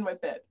they're done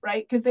with it.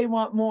 Right. Because they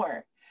want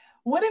more.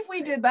 What if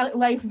we did that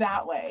life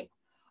that way?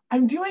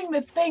 I'm doing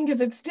this thing because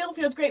it still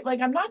feels great.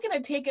 Like, I'm not going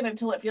to take it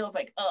until it feels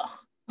like, ugh.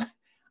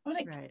 I'm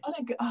gonna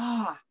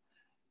go,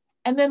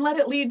 and then let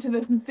it lead to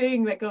the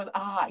thing that goes,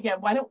 yeah.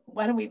 Why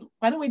don't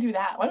we do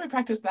that? Why don't we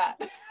practice that?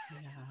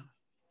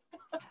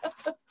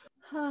 Yeah.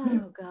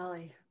 Oh,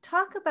 golly.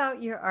 Talk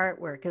about your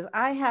artwork, because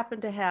I happen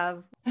to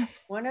have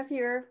one of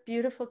your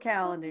beautiful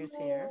calendars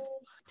here.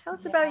 Tell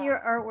us about your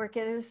artwork.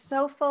 It is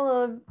so full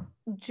of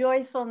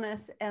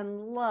joyfulness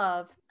and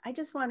love. I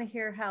just want to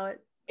hear how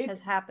it has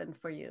happened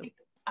for you.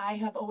 I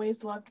have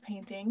always loved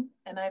painting,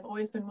 and I've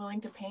always been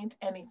willing to paint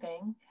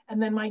anything.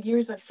 And then my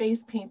years of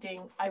face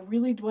painting, I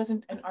really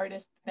wasn't an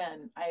artist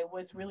then. I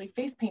was really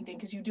face painting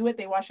because you do it,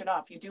 they wash it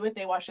off. You do it,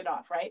 they wash it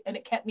off, right? And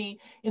it kept me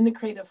in the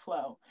creative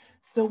flow.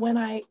 So when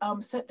I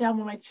sat down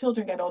when my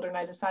children got older and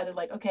I decided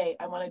okay,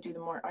 I want to do the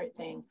more art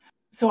thing.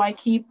 So I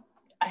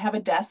have a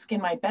desk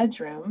in my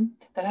bedroom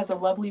that has a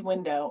lovely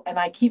window, and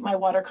I keep my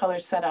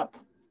watercolors set up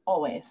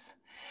always.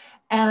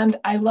 And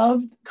I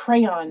love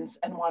crayons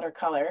and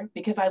watercolor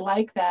because I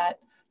like that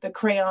the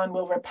crayon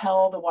will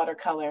repel the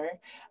watercolor.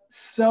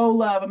 So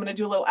love, I'm going to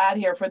do a little ad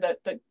here for the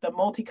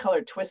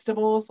multicolored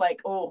twistables, like,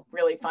 oh,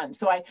 really fun.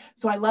 So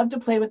I love to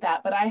play with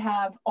that, but I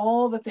have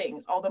all the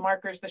things, all the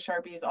markers, the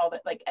Sharpies, all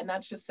that, like, and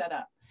that's just set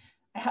up.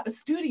 I have a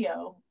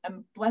studio.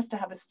 I'm blessed to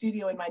have a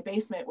studio in my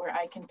basement where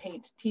I can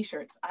paint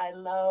t-shirts. I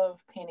love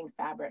painting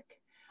fabric.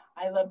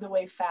 I love the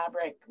way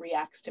fabric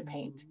reacts to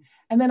paint.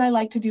 And then I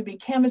like to do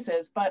big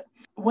canvases. But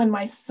when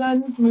my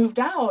sons moved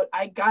out,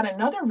 I got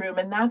another room,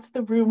 and that's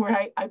the room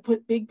where I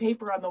put big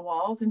paper on the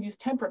walls and use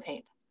tempera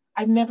paint.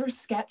 I've never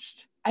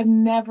sketched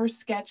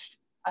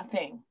a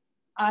thing.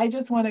 I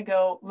just want to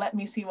go, let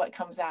me see what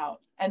comes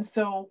out. And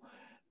so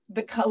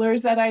the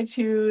colors that I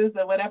choose,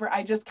 the whatever,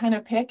 I just kind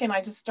of pick, and I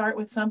just start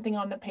with something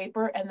on the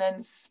paper and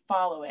then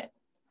follow it.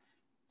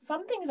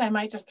 Some things I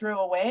might just throw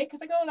away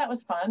because I go, oh, that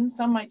was fun.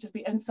 Some might just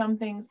be, and some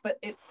things, but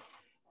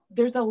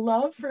there's a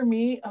love for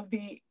me of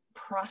the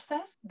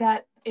process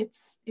that it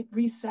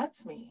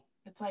resets me.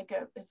 It's like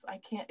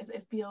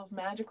it feels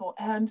magical.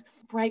 And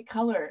bright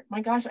color.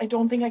 My gosh, I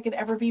don't think I could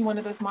ever be one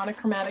of those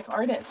monochromatic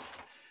artists.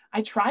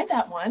 I tried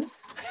that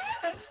once.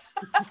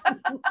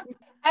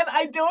 And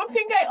I don't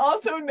think I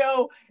also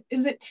know,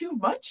 is it too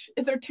much?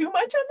 Is there too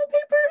much on the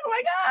paper? I'm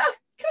like,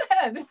 go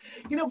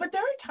ahead. But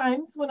there are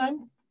times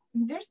when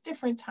there's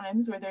different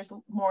times where there's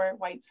more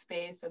white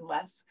space and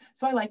less.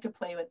 So I like to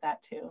play with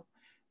that too.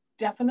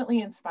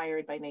 Definitely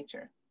inspired by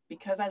nature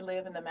because I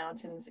live in the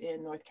mountains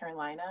in North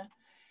Carolina.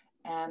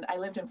 And I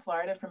lived in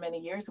Florida for many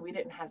years. We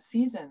didn't have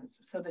seasons.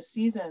 So the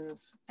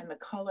seasons and the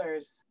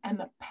colors and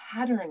the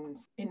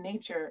patterns in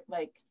nature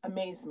like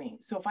amaze me.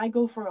 So if I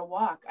go for a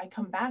walk, I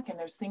come back and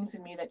there's things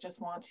in me that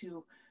just want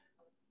to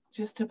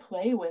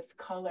play with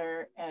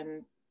color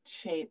and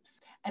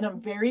shapes. And I'm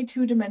very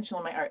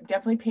two-dimensional in my art,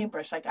 definitely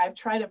paintbrush. Like I've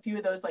tried a few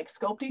of those like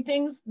sculpty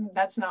things.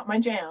 That's not my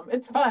jam.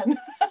 It's fun.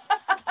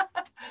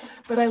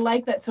 But I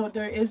like that. So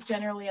there is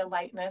generally a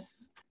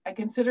lightness. I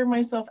consider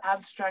myself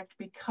abstract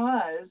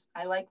because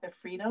I like the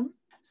freedom.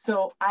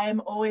 So I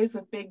am always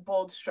with big,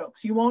 bold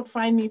strokes. You won't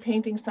find me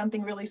painting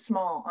something really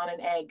small on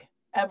an egg,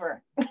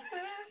 ever.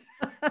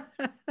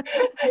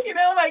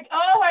 Like,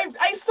 oh,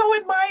 I so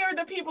admire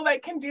the people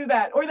that can do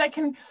that, or that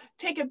can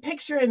take a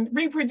picture and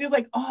reproduce,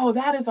 like, oh,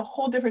 that is a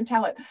whole different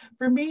talent.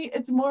 For me,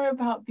 it's more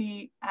about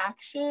the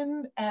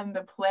action and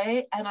the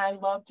play, and I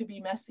love to be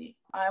messy.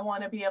 I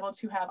want to be able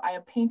to I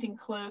have painting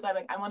clothes.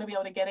 I want to be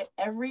able to get it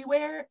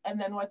everywhere,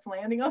 and then what's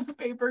landing on the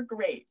paper,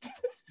 great.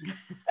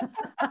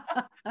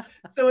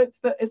 So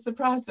it's the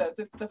process.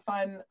 It's the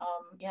fun.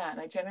 And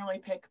I generally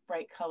pick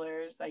bright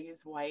colors. I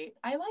use white.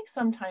 I like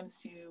sometimes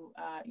to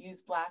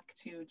use black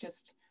to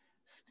just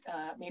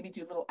maybe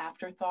do little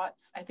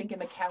afterthoughts. I think in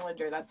the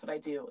calendar, that's what I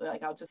do.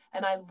 Like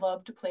and I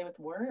love to play with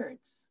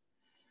words.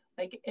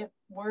 Like if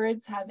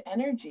words have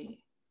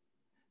energy.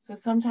 So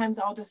sometimes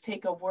I'll just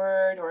take a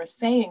word or a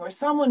saying, or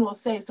someone will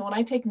say, so when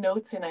I take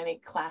notes in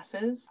any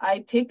classes, I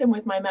take them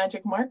with my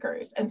magic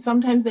markers. And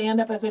sometimes they end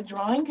up as a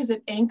drawing because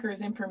it anchors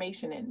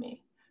information in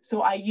me.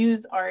 So I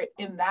use art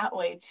in that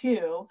way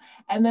too.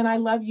 And then I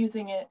love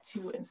using it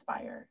to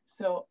inspire.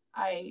 So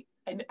I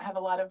have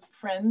a lot of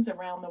friends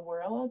around the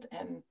world.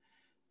 And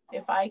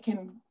if I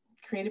can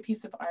create a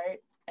piece of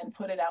art and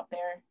put it out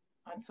there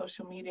on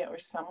social media or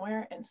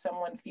somewhere, and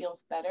someone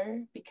feels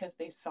better because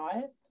they saw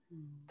it,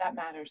 that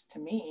matters to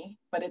me.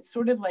 But it's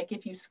sort of like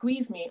if you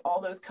squeeze me,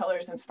 all those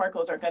colors and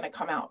sparkles are going to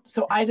come out.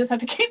 So I just have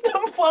to keep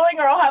them flowing,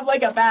 or I'll have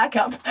like a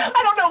backup. I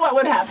don't know what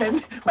would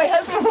happen. My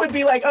husband would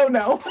be like, oh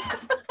no.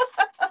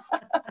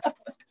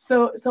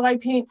 So I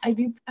paint, I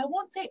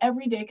won't say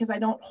every day because I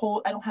don't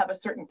have a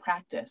certain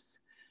practice,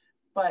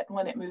 but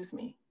when it moves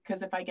me,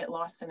 because if I get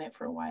lost in it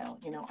for a while,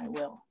 I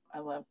will. I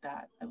love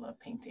that. I love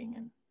painting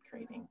and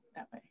creating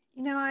that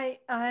way.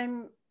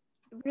 I'm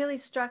really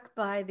struck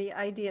by the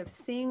idea of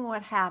seeing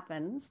what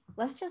happens.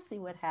 Let's just see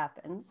what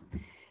happens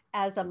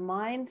as a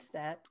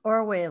mindset or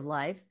a way of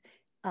life,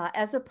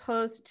 as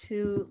opposed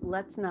to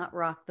let's not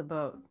rock the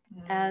boat.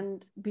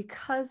 And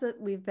because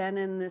we've been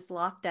in this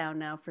lockdown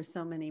now for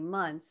so many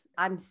months,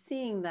 I'm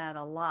seeing that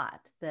a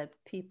lot, that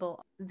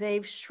people,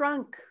 they've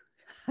shrunken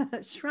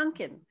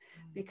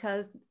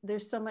because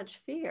there's so much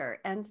fear.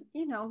 And,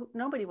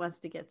 nobody wants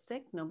to get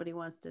sick. Nobody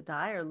wants to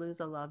die or lose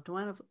a loved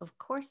one. Of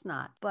course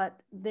not.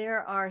 But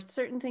there are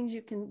certain things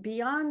you can,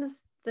 beyond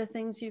the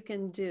things you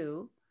can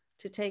do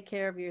to take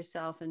care of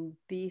yourself and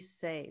be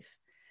safe.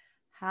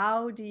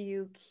 How do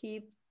you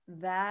keep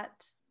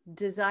that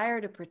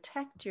desire to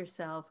protect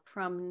yourself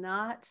from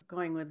not,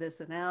 going with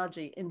this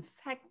analogy,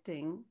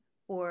 infecting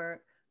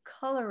or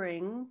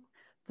coloring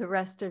the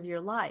rest of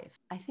your life?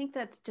 I think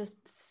that's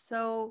just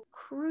so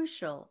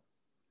crucial,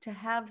 to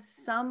have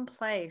some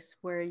place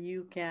where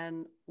you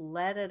can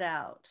let it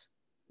out,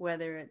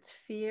 whether it's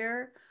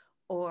fear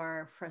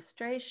or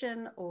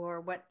frustration or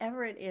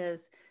whatever it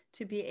is,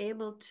 to be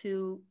able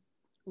to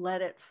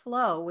let it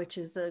flow, which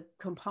is a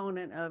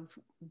component of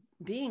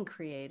being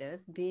creative,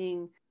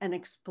 being an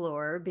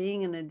explorer,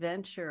 being an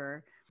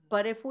adventurer.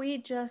 But if we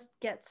just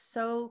get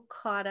so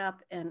caught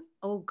up in,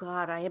 oh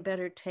God, I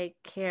better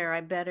take care,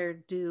 I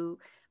better do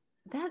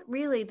that,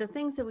 really, the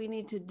things that we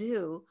need to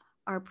do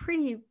are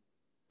pretty,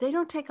 they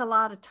don't take a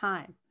lot of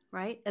time,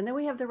 right? And then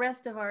we have the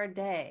rest of our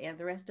day and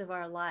the rest of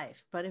our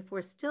life. But if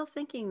we're still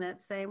thinking that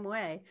same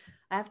way,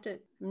 I have to,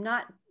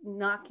 not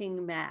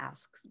knocking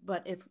masks,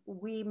 but if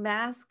we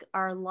mask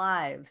our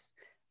lives,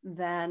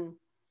 then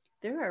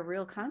there are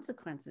real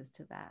consequences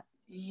to that.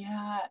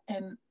 Yeah.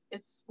 And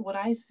it's what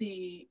I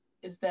see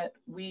is that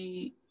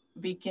we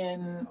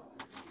begin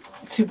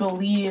to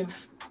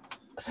believe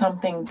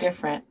something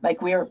different. Like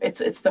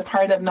it's the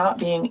part of not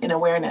being in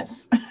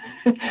awareness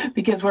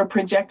because we're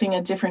projecting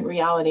a different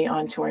reality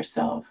onto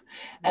ourselves.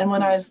 And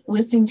when I was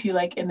listening to you,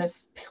 like in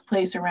this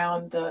place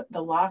around the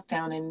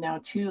lockdown, and now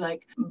too,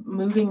 like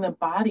moving the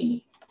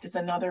body is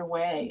another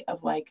way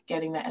of like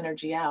getting the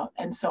energy out.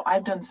 And so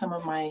I've done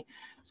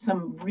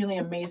some really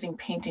amazing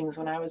paintings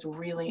when I was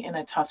really in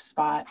a tough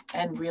spot,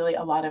 and really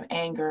a lot of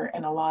anger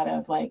and a lot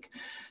of like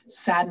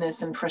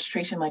sadness and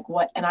frustration, like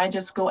what, and I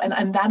just go,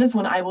 and that is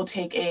when I will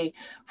take a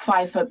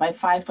 5 foot by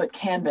 5 foot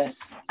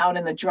canvas out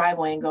in the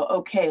driveway and go,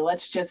 okay,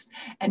 let's just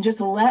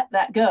let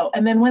that go.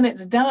 And then when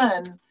it's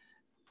done,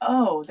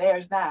 oh,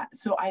 there's that.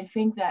 So I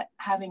think that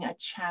having a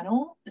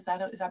channel, is that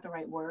the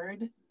right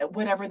word?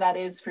 Whatever that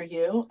is for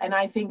you. And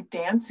I think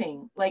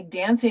dancing,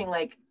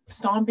 like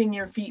stomping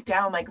your feet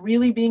down, like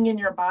really being in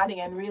your body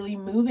and really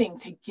moving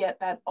to get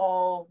that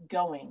all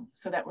going,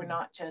 so that we're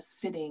not just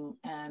sitting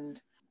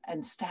and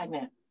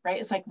stagnant, right?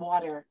 It's like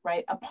water,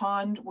 right? A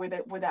pond where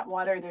that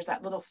water, there's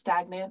that little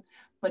stagnant,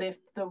 but if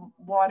the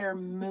water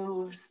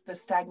moves, the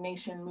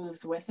stagnation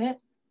moves with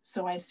it.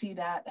 So I see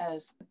that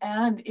as,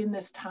 and in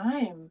this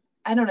time,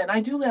 I don't know, and I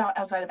do live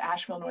outside of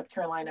Asheville, North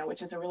Carolina,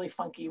 which is a really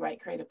funky,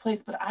 right, creative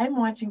place, but I'm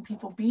watching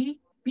people be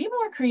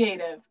more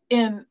creative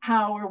in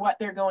how or what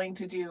they're going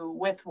to do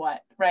with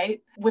what,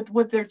 right?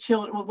 With their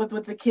children,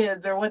 with the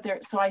kids, or what they're,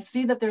 so I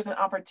see that there's an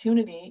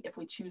opportunity if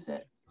we choose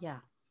it. Yeah.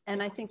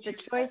 And I think the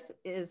choice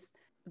is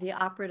the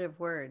operative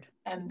word.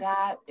 And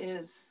that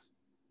is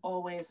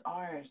always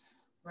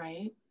ours,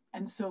 right?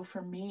 And so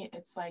for me,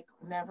 it's like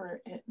never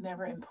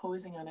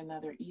imposing on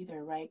another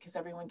either, right? Because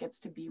everyone gets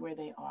to be where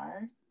they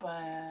are,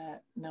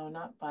 but no,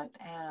 not but,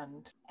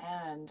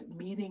 and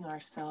meeting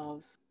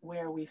ourselves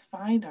where we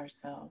find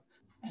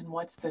ourselves. And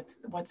what's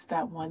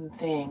that one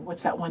thing?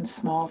 What's that one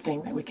small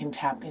thing that we can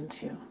tap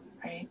into,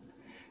 right?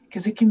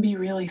 Because it can be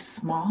really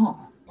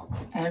small.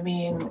 I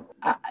mean,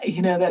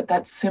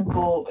 that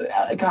simple,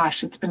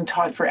 gosh, it's been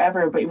taught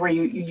forever, but where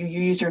you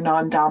use your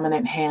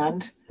non-dominant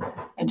hand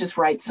and just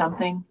write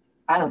something.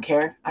 I don't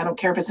care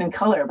if it's in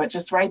color, but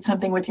just write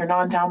something with your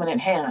non-dominant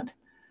hand,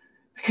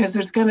 because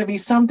there's going to be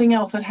something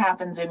else that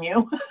happens in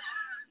you.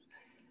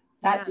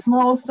 That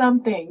small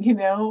something,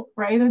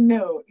 write a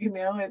note,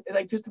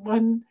 like just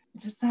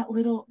that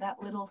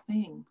little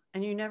thing.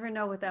 And you never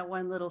know what that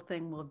one little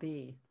thing will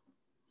be.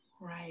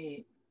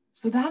 Right.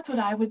 So that's what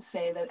I would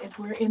say, that if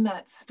we're in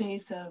that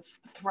space of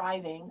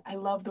thriving, I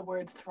love the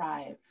word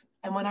thrive.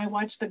 And when I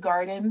watch the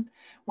garden,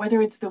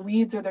 whether it's the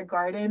weeds or the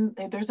garden,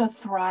 there's a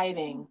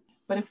thriving.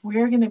 But if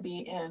we're going to be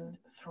in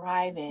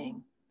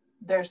thriving,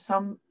 there's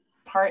some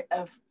part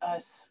of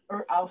us,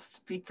 or I'll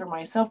speak for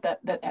myself,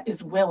 that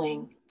is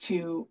willing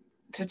to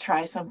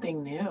try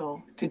something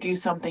new, to do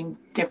something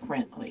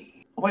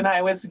differently. When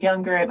I was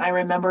younger, and I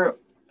remember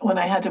when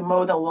I had to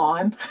mow the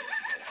lawn,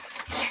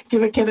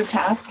 give a kid a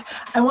task,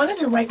 I wanted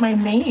to write my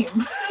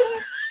name.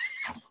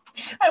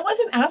 I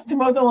wasn't asked to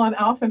mow the lawn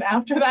often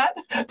after that,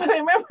 but I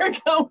remember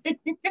going, can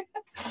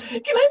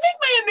I make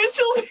my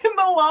initials in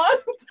the lawn?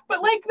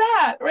 But like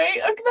that, right?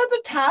 Okay, that's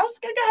a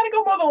task. I had to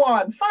go mow the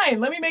lawn. Fine,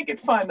 let me make it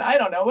fun. I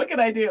don't know, what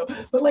can I do?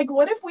 But like,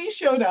 what if we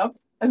showed up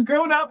as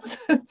grown-ups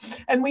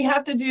and we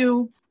have to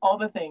do all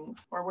the things,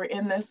 or we're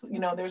in this,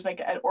 there's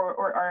like,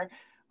 or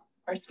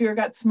our sphere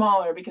got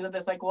smaller because of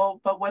this, like,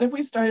 well, but what if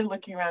we started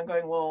looking around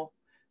going, well,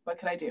 what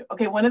could I do?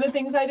 Okay, one of the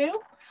things I do,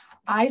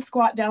 I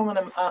squat down when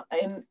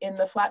I'm in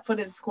the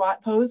flat-footed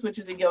squat pose, which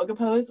is a yoga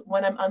pose,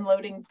 when I'm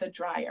unloading the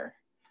dryer,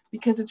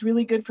 because it's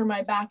really good for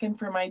my back and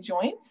for my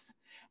joints.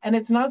 And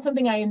it's not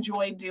something I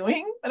enjoy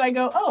doing, but I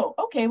go, oh,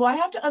 okay, well, I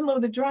have to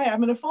unload the dryer. I'm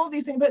going to fold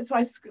these things. But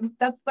so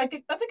that's like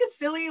a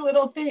silly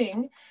little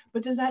thing.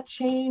 But does that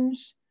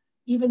change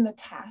even the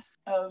task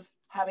of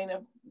having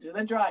to do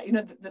the dry,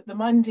 the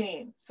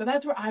mundane? So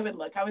that's where I would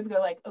look. I would go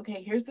like,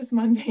 okay, here's this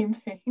mundane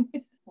thing.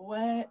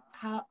 What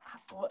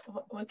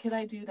could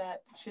I do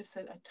that shifts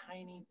it a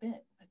tiny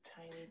bit?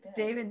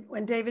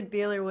 When David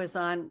Beeler was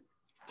on,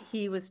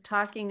 he was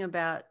talking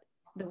about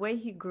the way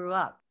he grew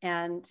up,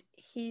 and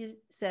he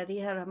said he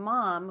had a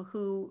mom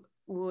who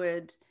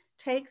would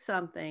take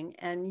something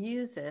and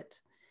use it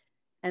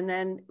and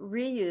then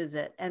reuse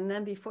it, and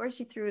then before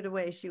she threw it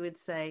away, she would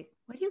say,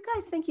 what do you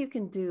guys think you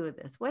can do with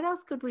this? What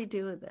else could we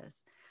do with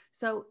this?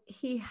 So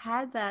he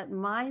had that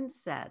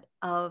mindset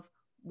of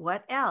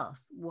what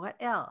else?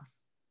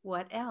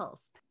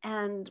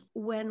 And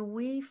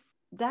when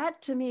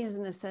that to me is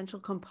an essential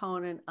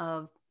component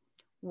of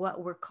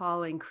what we're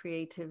calling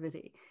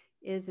creativity,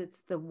 is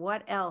it's the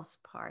what else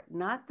part,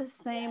 not the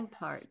same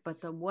part,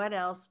 but the what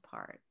else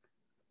part.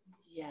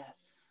 Yes.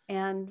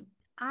 And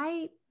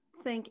I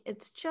think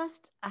it's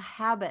just a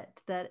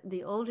habit that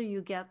the older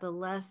you get, the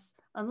less,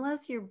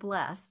 unless you're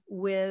blessed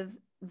with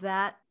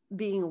that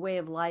being a way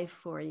of life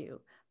for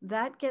you,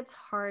 that gets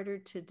harder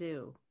to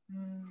do.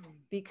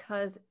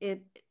 Because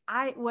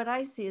what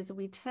I see is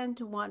we tend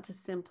to want to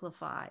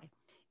simplify,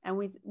 and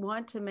we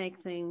want to make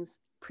things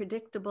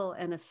predictable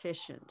and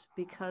efficient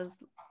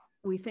because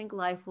we think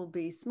life will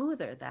be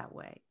smoother that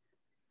way.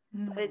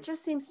 But it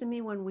just seems to me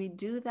when we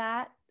do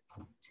that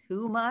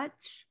too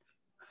much,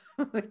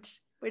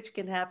 which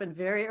can happen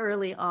very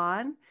early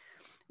on,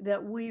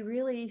 that we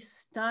really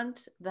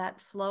stunt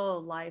that flow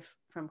of life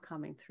from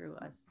coming through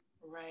us.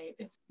 Right.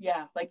 It's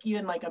like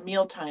even like a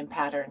mealtime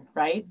pattern,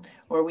 right?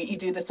 Or you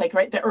do this like,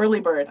 right, the early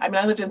bird. I mean,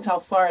 I lived in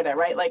South Florida,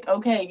 right? Like,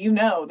 okay,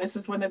 this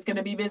is when it's going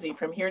to be busy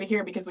from here to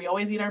here because we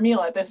always eat our meal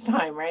at this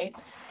time, right?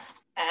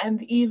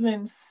 And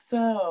even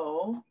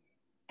so,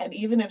 and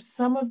even if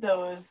some of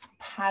those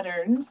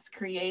patterns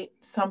create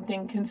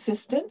something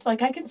consistent,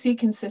 like I can see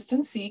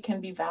consistency can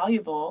be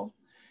valuable,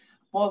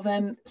 well,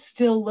 then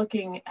still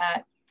looking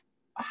at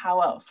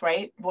how else,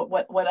 right?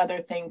 What other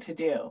thing to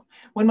do?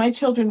 When my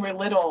children were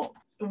little,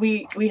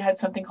 we had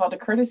something called a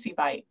courtesy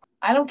bite.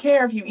 I don't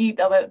care if you eat,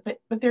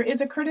 but there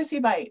is a courtesy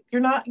bite. You're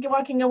not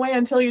walking away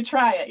until you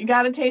try it. You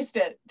got to taste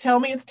it. Tell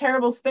me it's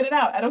terrible, spit it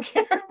out. I don't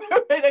care.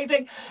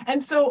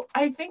 And so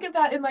I think of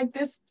that in like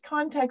this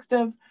context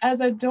of,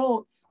 as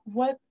adults,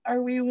 what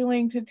are we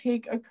willing to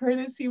take a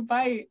courtesy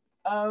bite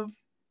of?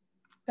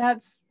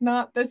 That's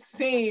not the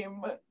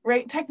same,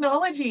 right?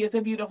 Technology is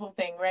a beautiful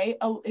thing, right?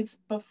 Oh, it's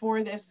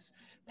before this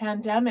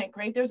pandemic,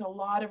 right? There's a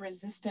lot of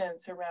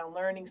resistance around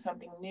learning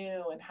something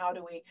new, and how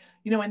do we,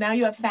 and now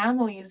you have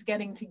families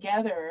getting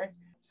together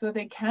so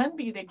they can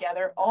be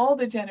together, all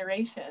the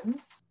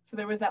generations. So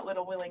there was that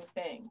little willing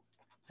thing.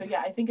 So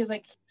yeah, I think it's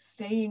like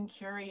staying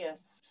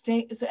curious,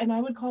 and I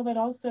would call that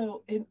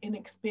also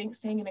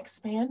staying in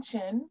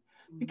expansion,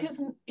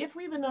 because if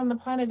we've been on the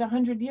planet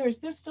 100 years,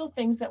 there's still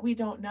things that we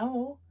don't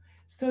know.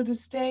 So to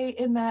stay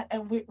in that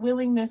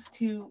willingness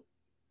to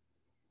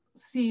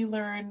see,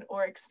 learn,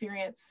 or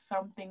experience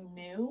something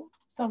new,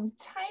 some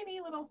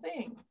tiny little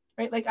thing,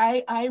 right? Like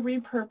I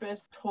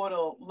repurpose,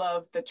 total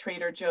love the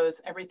Trader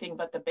Joe's everything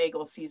but the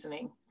bagel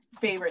seasoning,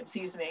 favorite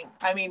seasoning.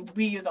 I mean,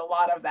 we use a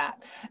lot of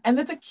that. And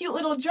that's a cute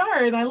little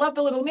jar, and I love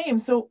the little name.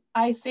 So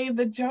I save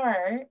the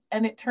jar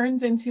and it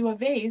turns into a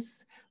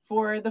vase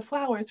for the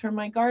flowers from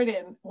my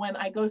garden when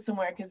I go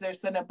somewhere, because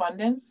there's an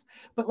abundance.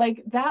 But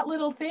like that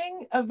little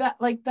thing of that,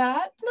 like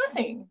that, it's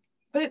nothing.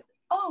 But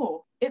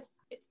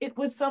it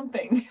was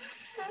something.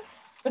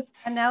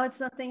 And now it's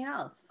something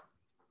else.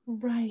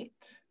 Right.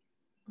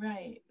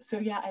 So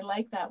yeah, I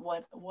like that.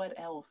 What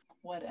else?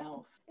 What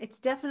else? It's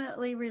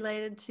definitely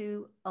related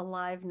to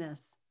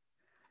aliveness.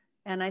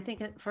 And I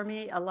think for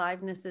me,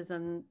 aliveness is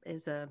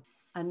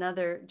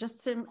another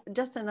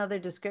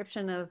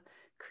description of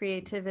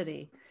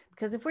creativity.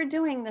 Because if we're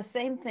doing the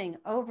same thing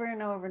over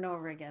and over and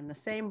over again, the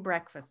same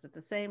breakfast at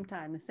the same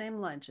time, the same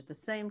lunch at the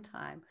same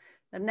time,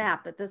 the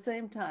nap at the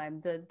same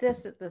time, the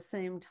this at the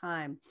same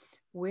time,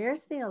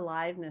 where's the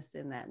aliveness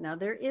in that? Now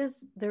there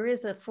is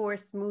a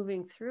force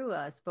moving through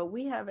us, but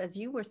we have, as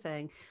you were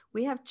saying,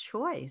 we have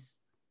choice,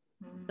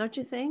 don't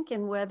you think?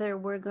 And whether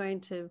we're going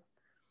to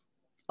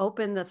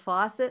open the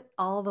faucet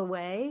all the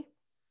way.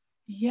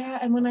 Yeah,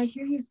 and when I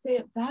hear you say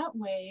it that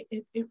way,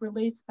 it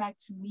relates back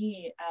to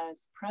me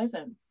as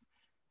presence.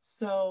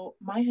 So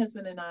my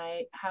husband and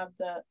I have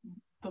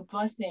the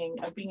blessing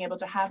of being able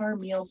to have our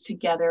meals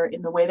together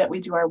in the way that we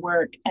do our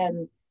work.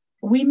 And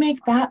we make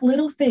that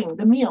little thing,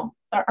 the meal,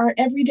 our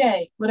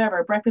everyday,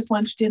 whatever, breakfast,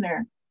 lunch,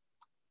 dinner,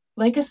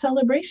 like a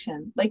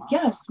celebration. Like,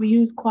 yes, we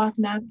use cloth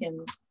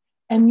napkins.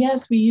 And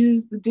yes, we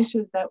use the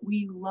dishes that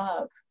we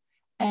love.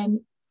 And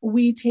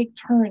we take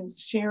turns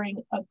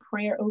sharing a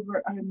prayer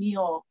over our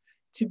meal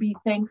to be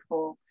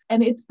thankful.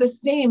 And it's the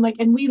same, like,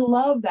 and we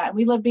love that.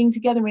 We love being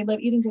together. We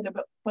love eating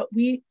together, but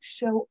we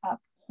show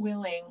up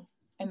willing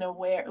and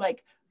aware,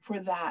 like, for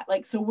that.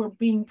 Like, so we're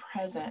being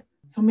present.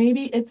 So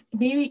maybe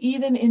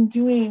even in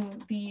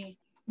doing the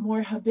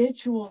more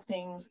habitual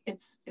things,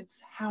 it's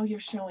how you're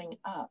showing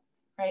up,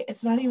 right?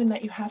 It's not even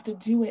that you have to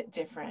do it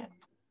different,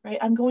 right?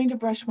 I'm going to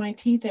brush my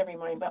teeth every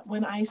morning, but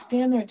when I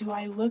stand there, do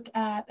I look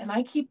at, and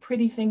I keep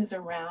pretty things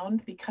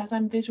around because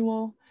I'm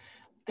visual.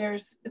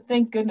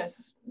 Thank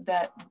goodness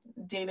that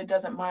David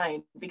doesn't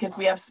mind, because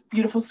we have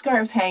beautiful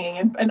scarves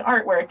hanging and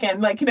artwork,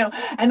 and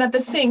and at the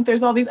sink,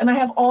 there's all these, and I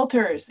have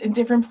altars in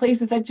different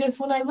places that just,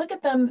 when I look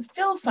at them,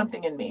 fills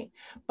something in me.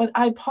 But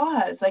I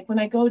pause, like when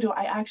I go to,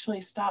 I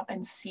actually stop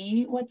and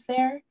see what's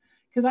there,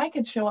 because I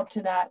could show up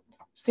to that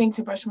sink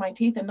to brush my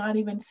teeth and not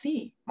even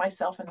see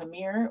myself in the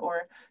mirror,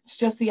 or it's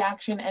just the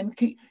action, and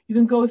you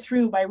can go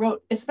through by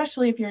rote,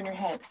 especially if you're in your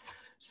head.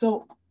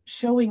 So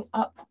showing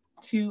up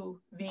to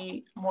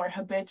the more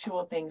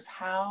habitual things,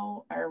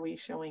 how are we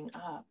showing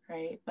up,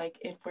 right? Like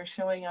if we're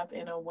showing up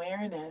in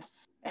awareness,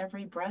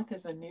 every breath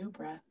is a new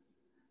breath.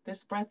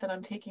 this breath that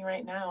I'm taking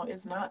right now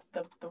is not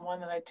the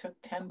one that I took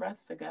 10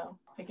 breaths ago,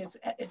 because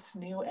it's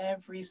new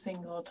every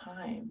single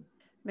time.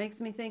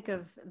 Makes me think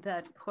of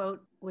that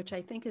quote, which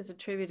I think is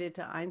attributed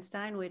to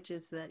Einstein, which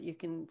is that you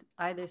can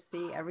either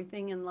see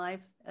everything in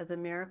life as a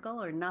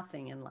miracle or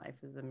nothing in life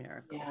as a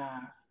miracle. Yeah,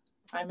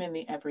 I'm in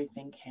the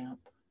everything camp.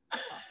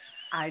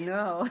 I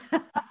know.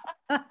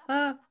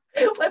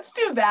 Let's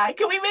do that.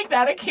 Can we make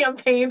that a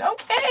campaign?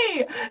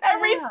 Okay,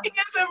 everything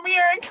is a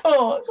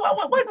miracle.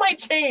 What might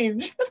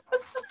change?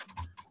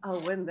 Oh,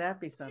 wouldn't that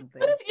be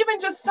something? What if even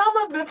just some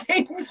of the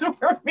things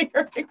were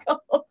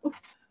miracles?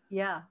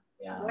 Yeah.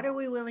 Yeah. What are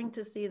we willing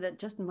to see that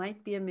just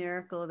might be a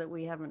miracle that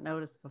we haven't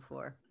noticed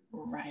before?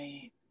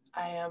 Right.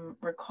 I am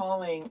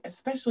recalling,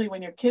 especially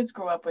when your kids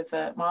grow up with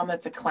a mom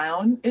that's a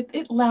clown,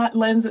 it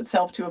lends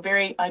itself to a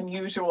very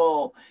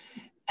unusual.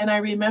 And I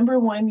remember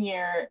one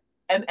year,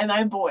 and I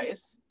have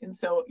boys, and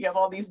so you have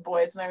all these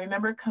boys, and I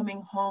remember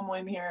coming home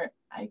one year,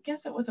 I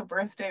guess it was a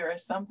birthday or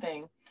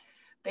something.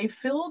 They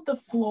filled the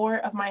floor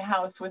of my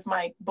house with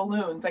my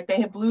balloons, like they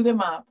had blew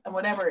them up and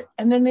whatever.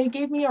 And then they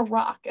gave me a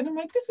rock. And I'm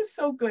like, this is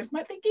so good.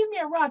 They gave me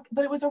a rock,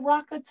 but it was a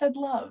rock that said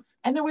love.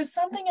 And there was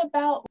something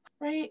about,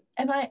 right?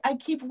 And I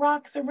keep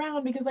rocks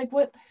around because like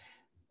what,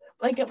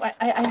 like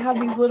I have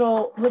these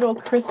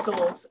little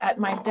crystals at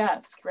my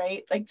desk,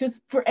 right? Like just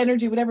for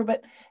energy, whatever.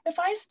 But if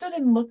I stood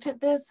and looked at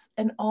this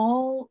and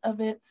all of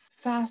its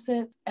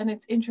facets and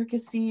its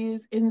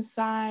intricacies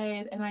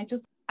inside, and I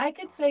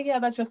could say, yeah,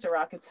 that's just a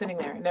rock. It's sitting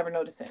there. I never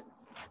notice it.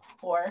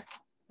 Or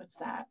what's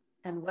that?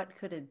 And what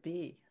could it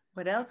be?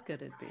 What else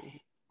could it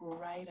be?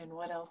 Right. And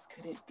what else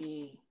could it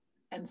be?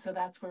 And so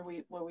that's where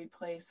we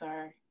place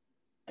our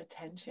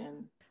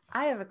attention.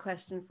 I have a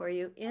question for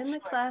you. In the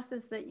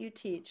classes that you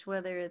teach,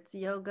 whether it's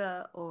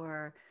yoga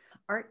or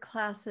art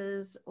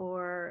classes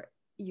or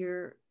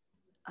your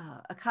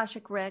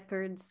Akashic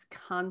Records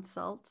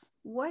consults,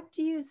 what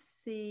do you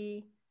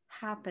see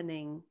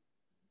happening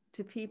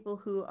to people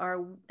who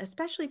are,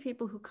 especially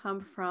people who come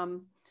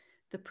from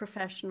the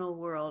professional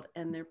world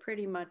and they're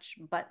pretty much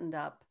buttoned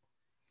up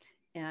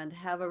and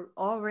have an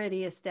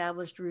already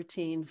established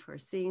routine for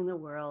seeing the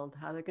world,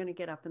 how they're going to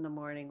get up in the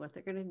morning, what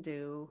they're going to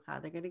do, how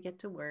they're going to get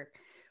to work,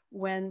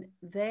 when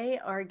they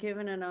are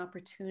given an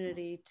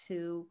opportunity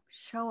to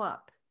show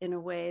up in a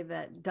way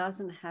that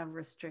doesn't have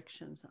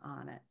restrictions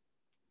on it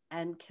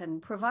and can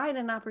provide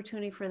an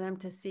opportunity for them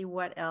to see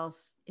what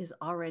else is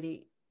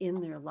already in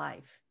their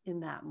life in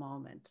that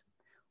moment.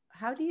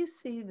 How do you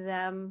see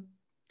them?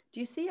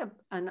 Do you see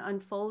an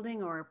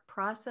unfolding or a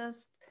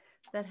process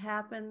that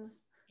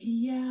happens?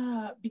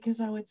 Yeah, because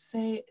I would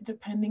say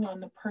depending on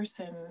the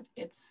person,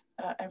 it's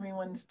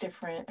everyone's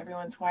different,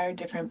 everyone's wired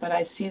different, but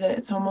I see that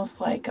it's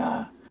almost like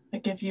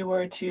if you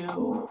were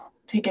to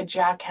take a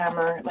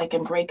jackhammer like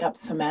and break up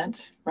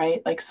cement,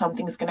 right? Like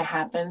something's going to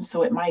happen,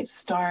 so it might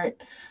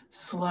start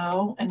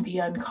slow and be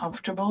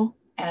uncomfortable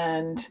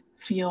and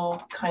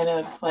feel kind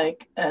of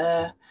like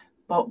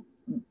but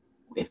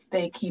if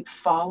they keep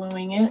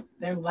following it,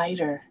 they're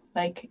lighter.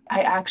 Like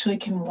I actually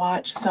can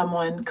watch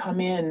someone come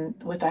in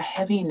with a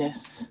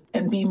heaviness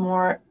and be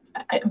more,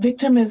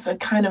 victim is a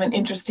kind of an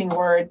interesting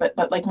word,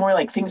 but like more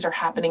like things are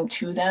happening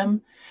to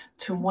them,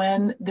 to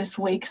when this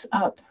wakes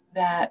up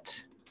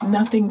that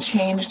nothing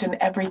changed and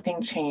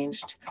everything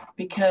changed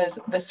because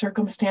the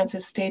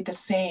circumstances stayed the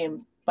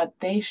same, but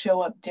they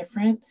show up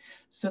different.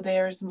 So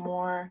there's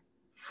more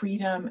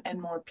freedom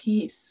and more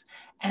peace.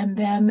 And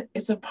then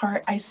it's a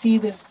part, I see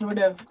this sort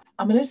of,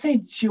 I'm going to say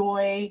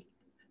joy.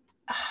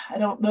 I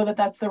don't know that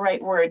that's the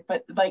right word,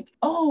 but like,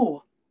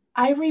 oh,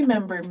 I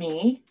remember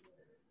me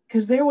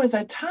because there was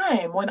a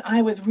time when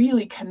I was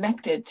really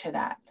connected to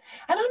that.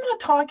 And I'm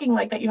not talking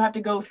like that you have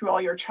to go through all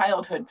your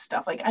childhood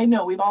stuff. Like I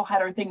know we've all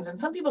had our things and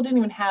some people didn't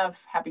even have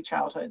happy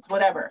childhoods,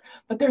 whatever,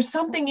 but there's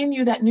something in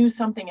you that knew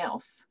something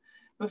else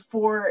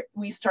before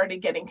we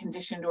started getting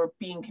conditioned or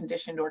being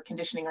conditioned or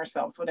conditioning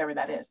ourselves, whatever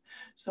that is.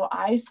 So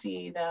I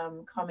see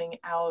them coming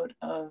out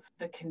of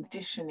the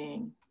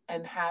conditioning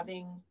and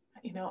having,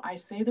 I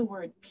say the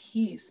word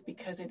peace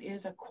because it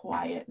is a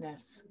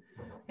quietness.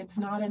 It's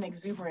not an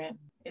exuberant,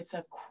 it's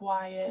a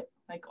quiet,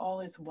 like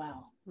all is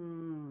well.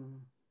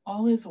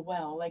 All is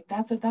well. Like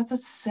that's a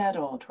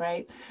settled,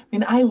 right? I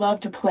mean, I love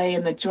to play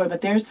in the joy,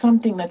 but there's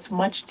something that's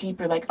much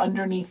deeper, like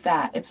underneath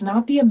that. It's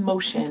not the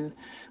emotion,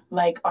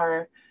 like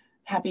our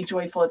happy,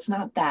 joyful. It's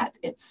not that.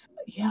 It's,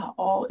 yeah,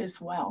 all is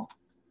well.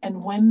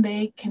 And when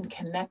they can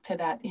connect to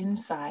that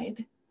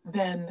inside,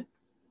 then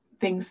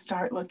things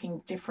start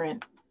looking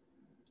different.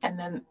 And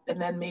then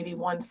maybe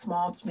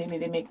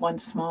they make one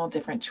small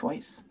different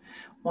choice.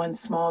 And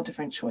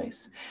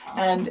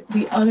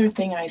the other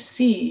thing I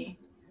see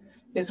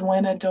is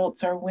when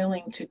adults are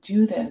willing to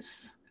do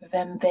this,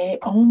 then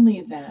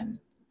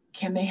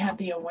can they have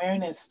the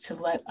awareness to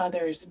let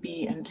others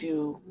be and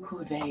do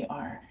who they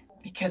are.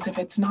 Because if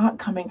it's not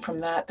coming from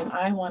that, then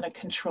I want to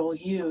control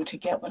you to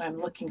get what I'm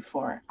looking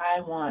for.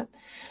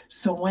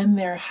 So when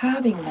they're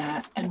having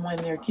that and when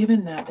they're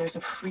given that, there's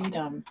a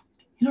freedom.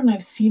 And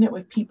I've seen it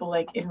with people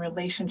like in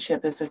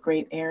relationship is a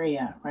great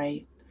area,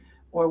 right?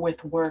 Or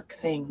with work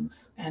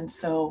things. And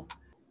so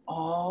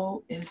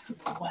all is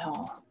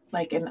well,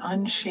 like an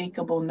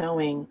unshakable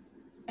knowing,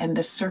 and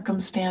the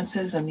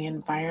circumstances and the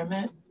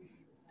environment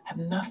have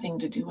nothing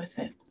to do with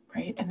it,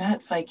 right? And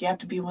that's like, you have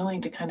to be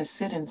willing to kind of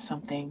sit in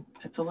something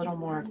that's a little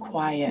more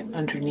quiet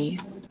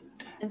underneath.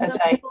 And As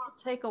some I, people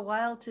take a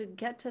while to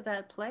get to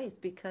that place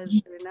because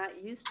they're not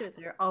used to it.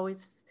 They're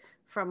always,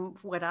 from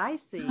what I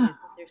see, is that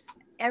there's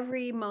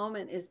every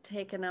moment is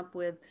taken up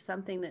with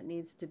something that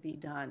needs to be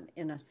done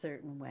in a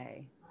certain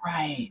way.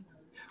 right,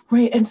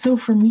 right. And so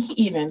for me,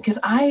 even because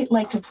I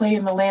like to play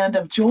in the land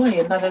of joy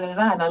and da da da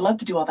da, and I love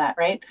to do all that,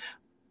 right?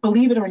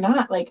 Believe it or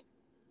not, like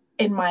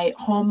in my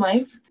home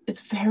life,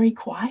 it's very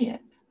quiet.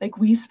 Like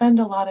we spend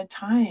a lot of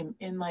time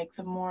in like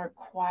the more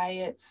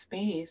quiet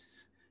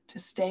space to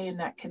stay in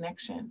that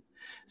connection.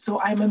 So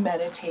I'm a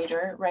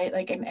meditator, right?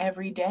 Like, and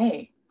every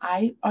day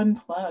I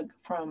unplug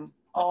from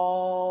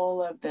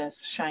all of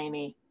this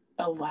shiny,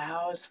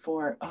 allows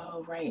for,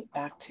 oh, right,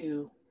 back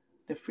to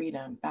the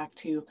freedom, back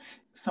to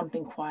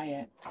something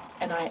quiet.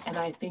 And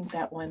I think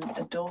that when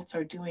adults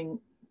are doing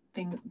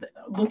things,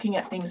 looking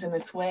at things in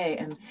this way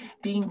and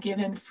being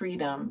given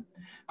freedom,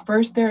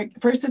 first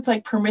it's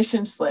like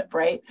permission slip,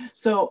 right?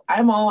 So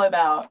I'm all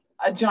about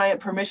a giant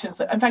permission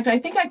slip. In fact, I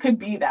think I could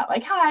be that,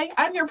 like, hi,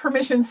 I'm your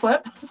permission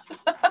slip.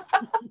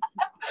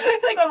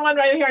 Like on one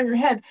right here on your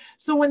head.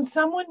 So when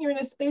you're in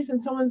a space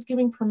and someone's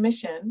giving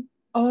permission,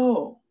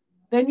 oh,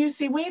 then you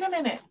see, wait a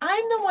minute,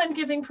 I'm the one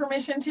giving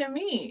permission to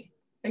me.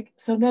 Like,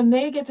 so then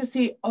they get to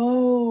see,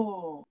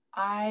 oh,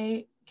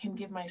 I can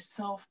give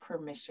myself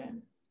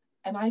permission.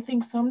 And I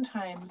think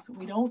sometimes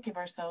we don't give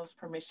ourselves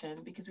permission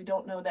because we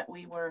don't know that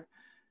we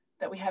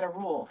had a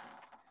rule.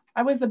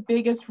 I was the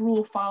biggest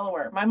rule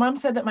follower. My mom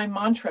said that my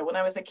mantra when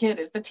I was a kid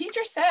is, the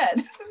teacher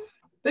said.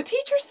 The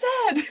teacher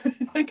said.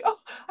 Like, oh,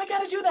 I got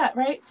to do that,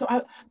 right?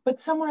 But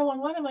somewhere along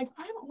the line, I'm like,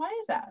 why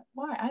is that?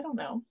 Why? I don't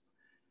know.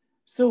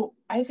 So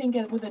I think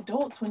with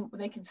adults, when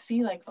they can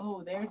see like,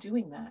 oh, they're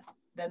doing that,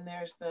 then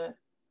there's the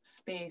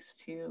space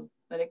to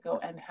let it go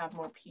and have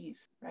more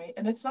peace, right?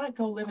 And it's not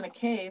go live in a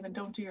cave and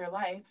don't do your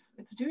life.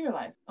 It's do your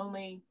life,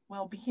 only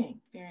well-being,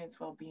 experience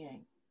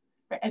well-being.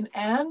 Right?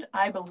 And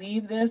I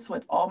believe this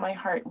with all my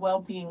heart,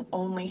 well-being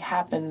only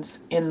happens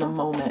in the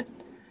moment.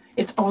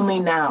 It's only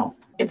now.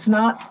 It's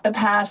not the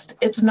past.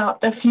 It's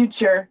not the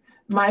future.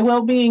 My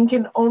well-being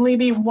can only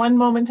be one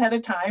moment at a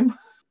time.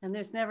 And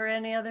there's never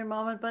any other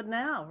moment but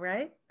now,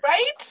 right?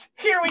 Right?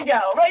 Here we go.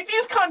 Right?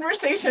 These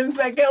conversations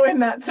that go in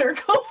that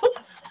circle.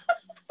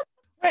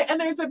 Right.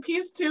 And there's a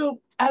piece too,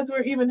 as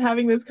we're even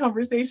having this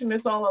conversation,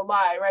 it's all a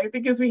lie, right?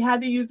 Because we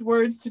had to use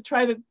words to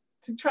try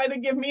to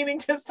give meaning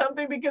to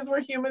something because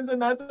we're humans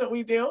and that's what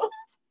we do.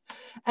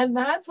 And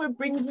that's what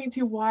brings me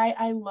to why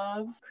I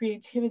love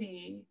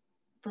creativity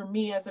for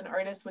me as an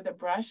artist with a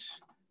brush,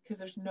 because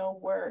there's no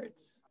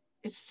words.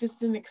 It's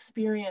just an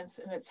experience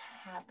and it's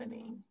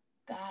happening.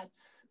 That's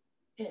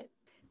it.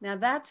 Now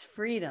that's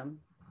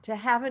freedom, to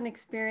have an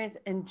experience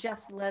and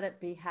just let it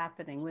be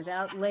happening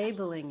without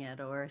labeling it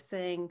or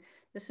saying,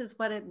 this is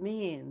what it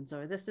means,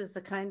 or this is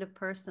the kind of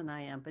person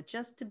I am, but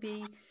just to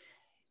be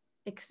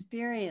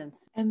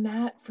experience. And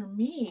that for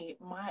me,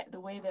 the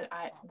way that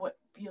what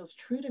feels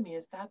true to me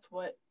is that's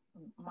what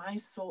my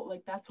soul,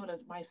 like that's what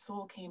my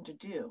soul came to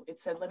do.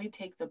 It said, let me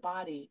take the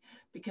body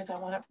because I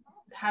want to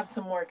have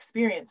some more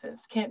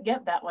experiences. Can't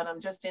get that when I'm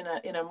just in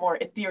a more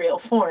ethereal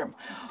form.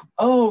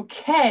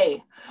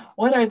 Okay,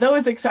 what are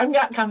those? I'm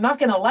not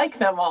going to like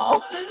them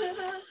all.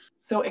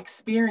 So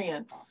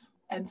experience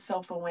and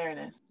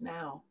self-awareness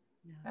now.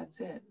 Yeah. That's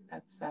it.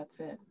 That's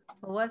it.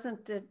 Well,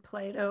 wasn't it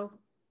Plato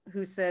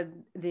who said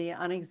the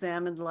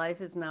unexamined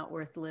life is not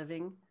worth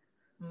living?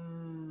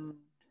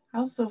 I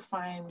also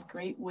find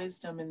great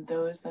wisdom in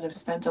those that have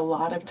spent a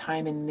lot of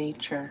time in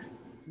nature.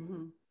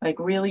 Mm-hmm. Like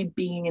really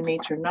being in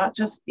nature, not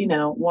just,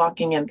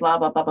 walking and blah,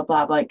 blah, blah, blah,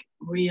 blah, like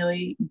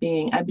really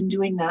being. I've been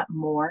doing that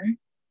more,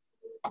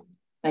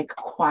 like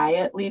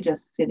quietly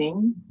just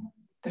sitting.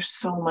 There's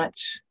so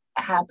much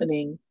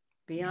happening.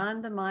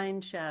 Beyond the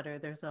mind chatter,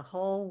 there's a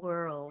whole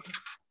world.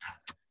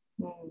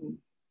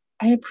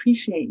 I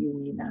appreciate you,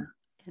 Nina.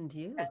 And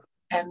you.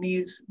 And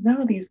these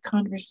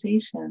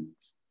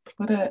conversations.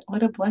 What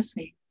a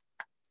blessing.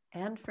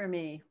 And for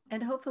me,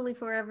 and hopefully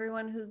for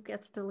everyone who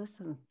gets to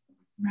listen.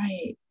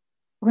 Right.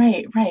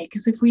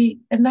 Because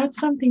and that's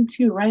something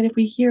too, right? If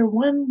we hear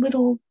one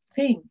little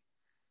thing,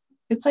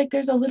 it's like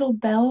there's a little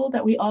bell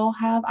that we all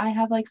have. I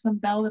have like some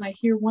bell and I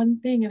hear one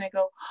thing and I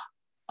go,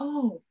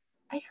 oh,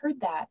 I heard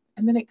that.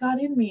 And then it got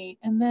in me.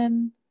 And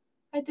then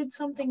I did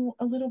something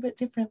a little bit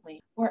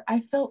differently, or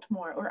I felt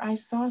more, or I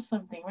saw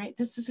something, right?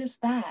 This is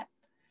just that.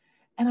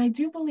 And I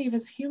do believe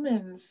as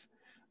humans,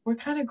 we're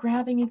kind of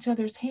grabbing each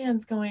other's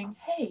hands going,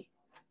 hey,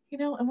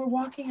 and we're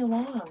walking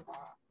along.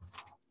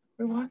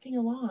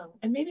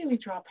 And maybe we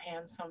drop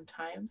hands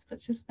sometimes, but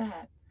just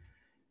that.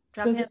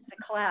 Drop hands to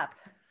clap.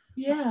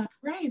 Yeah,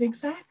 right.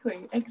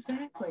 Exactly.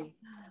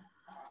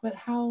 But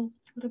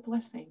what a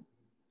blessing.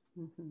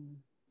 Mm-hmm.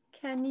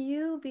 Can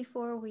you,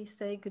 before we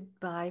say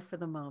goodbye for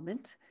the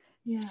moment,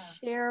 Yeah.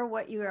 share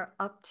what you are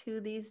up to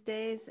these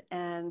days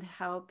and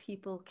how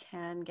people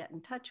can get in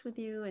touch with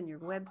you and your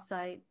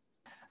website.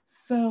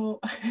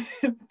 So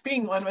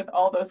being one with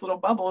all those little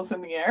bubbles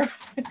in the air,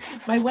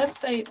 my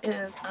website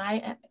is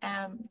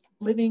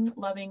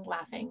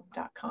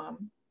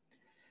iamlivinglovinglaughing.com.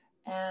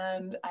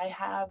 And I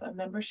have a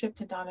membership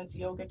to Donna's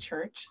Yoga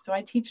Church. So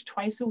I teach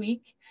twice a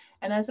week.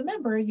 And as a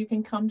member, you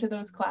can come to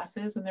those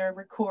classes and they're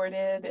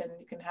recorded and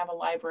you can have a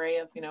library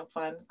of,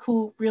 fun,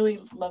 cool, really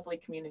lovely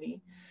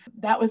community.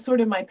 That was sort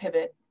of my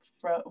pivot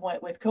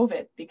with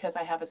COVID because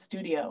I have a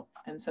studio.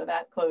 And so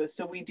that closed.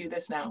 So we do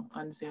this now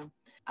on Zoom.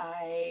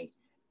 I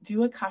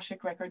do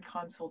Akashic Record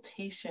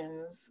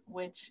consultations,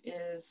 which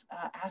is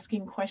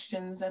asking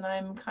questions, and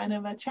I'm kind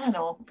of a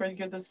channel for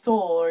the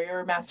soul or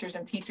your masters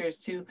and teachers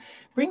to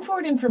bring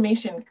forward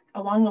information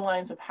along the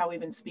lines of how we've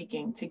been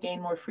speaking to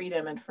gain more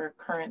freedom and for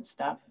current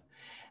stuff.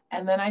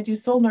 And then I do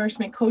soul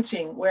nourishment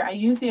coaching where I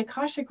use the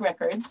Akashic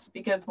Records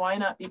because why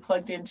not be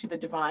plugged into the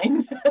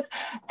divine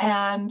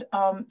and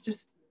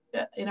just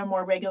in a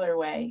more regular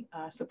way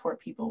support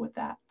people with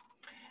that.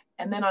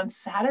 And then on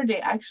Saturday,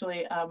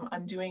 actually,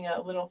 I'm doing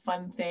a little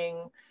fun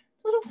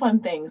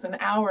things, an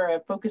hour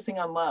of focusing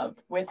on love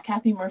with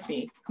Kathy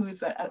Murphy,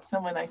 who's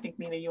someone I think,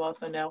 Nina, you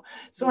also know.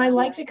 So I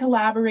like to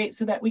collaborate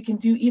so that we can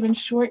do even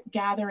short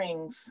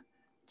gatherings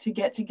to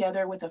get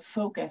together with a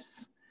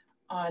focus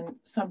on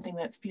something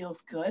that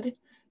feels good,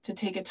 to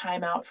take a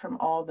time out from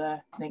all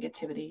the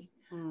negativity.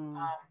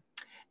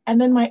 And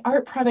then my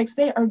art products,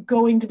 they are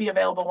going to be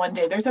available one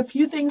day. There's a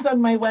few things on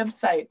my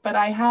website, but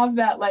I have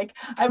that,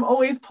 I'm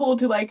always pulled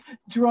to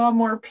draw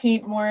more,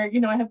 paint more,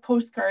 I have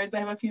postcards, I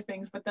have a few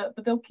things, but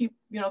they'll keep,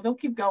 they'll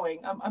keep going.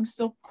 I'm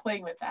still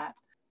playing with that.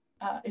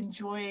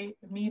 Enjoy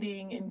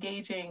meeting,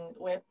 engaging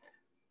with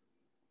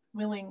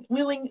willing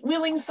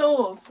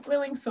souls.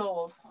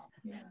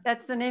 Yeah.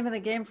 That's the name of the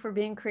game for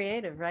being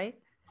creative, right?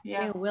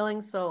 Yeah. Being a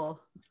willing soul.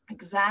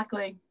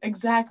 Exactly.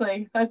 That's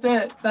it.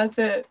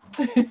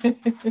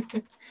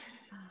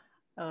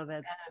 Oh,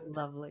 that's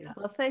lovely.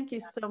 Well, thank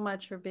you so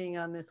much for being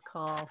on this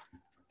call.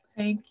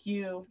 Thank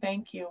you.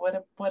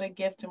 What a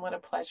gift and what a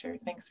pleasure.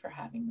 Thanks for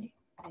having me.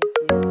 Thank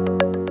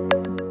you.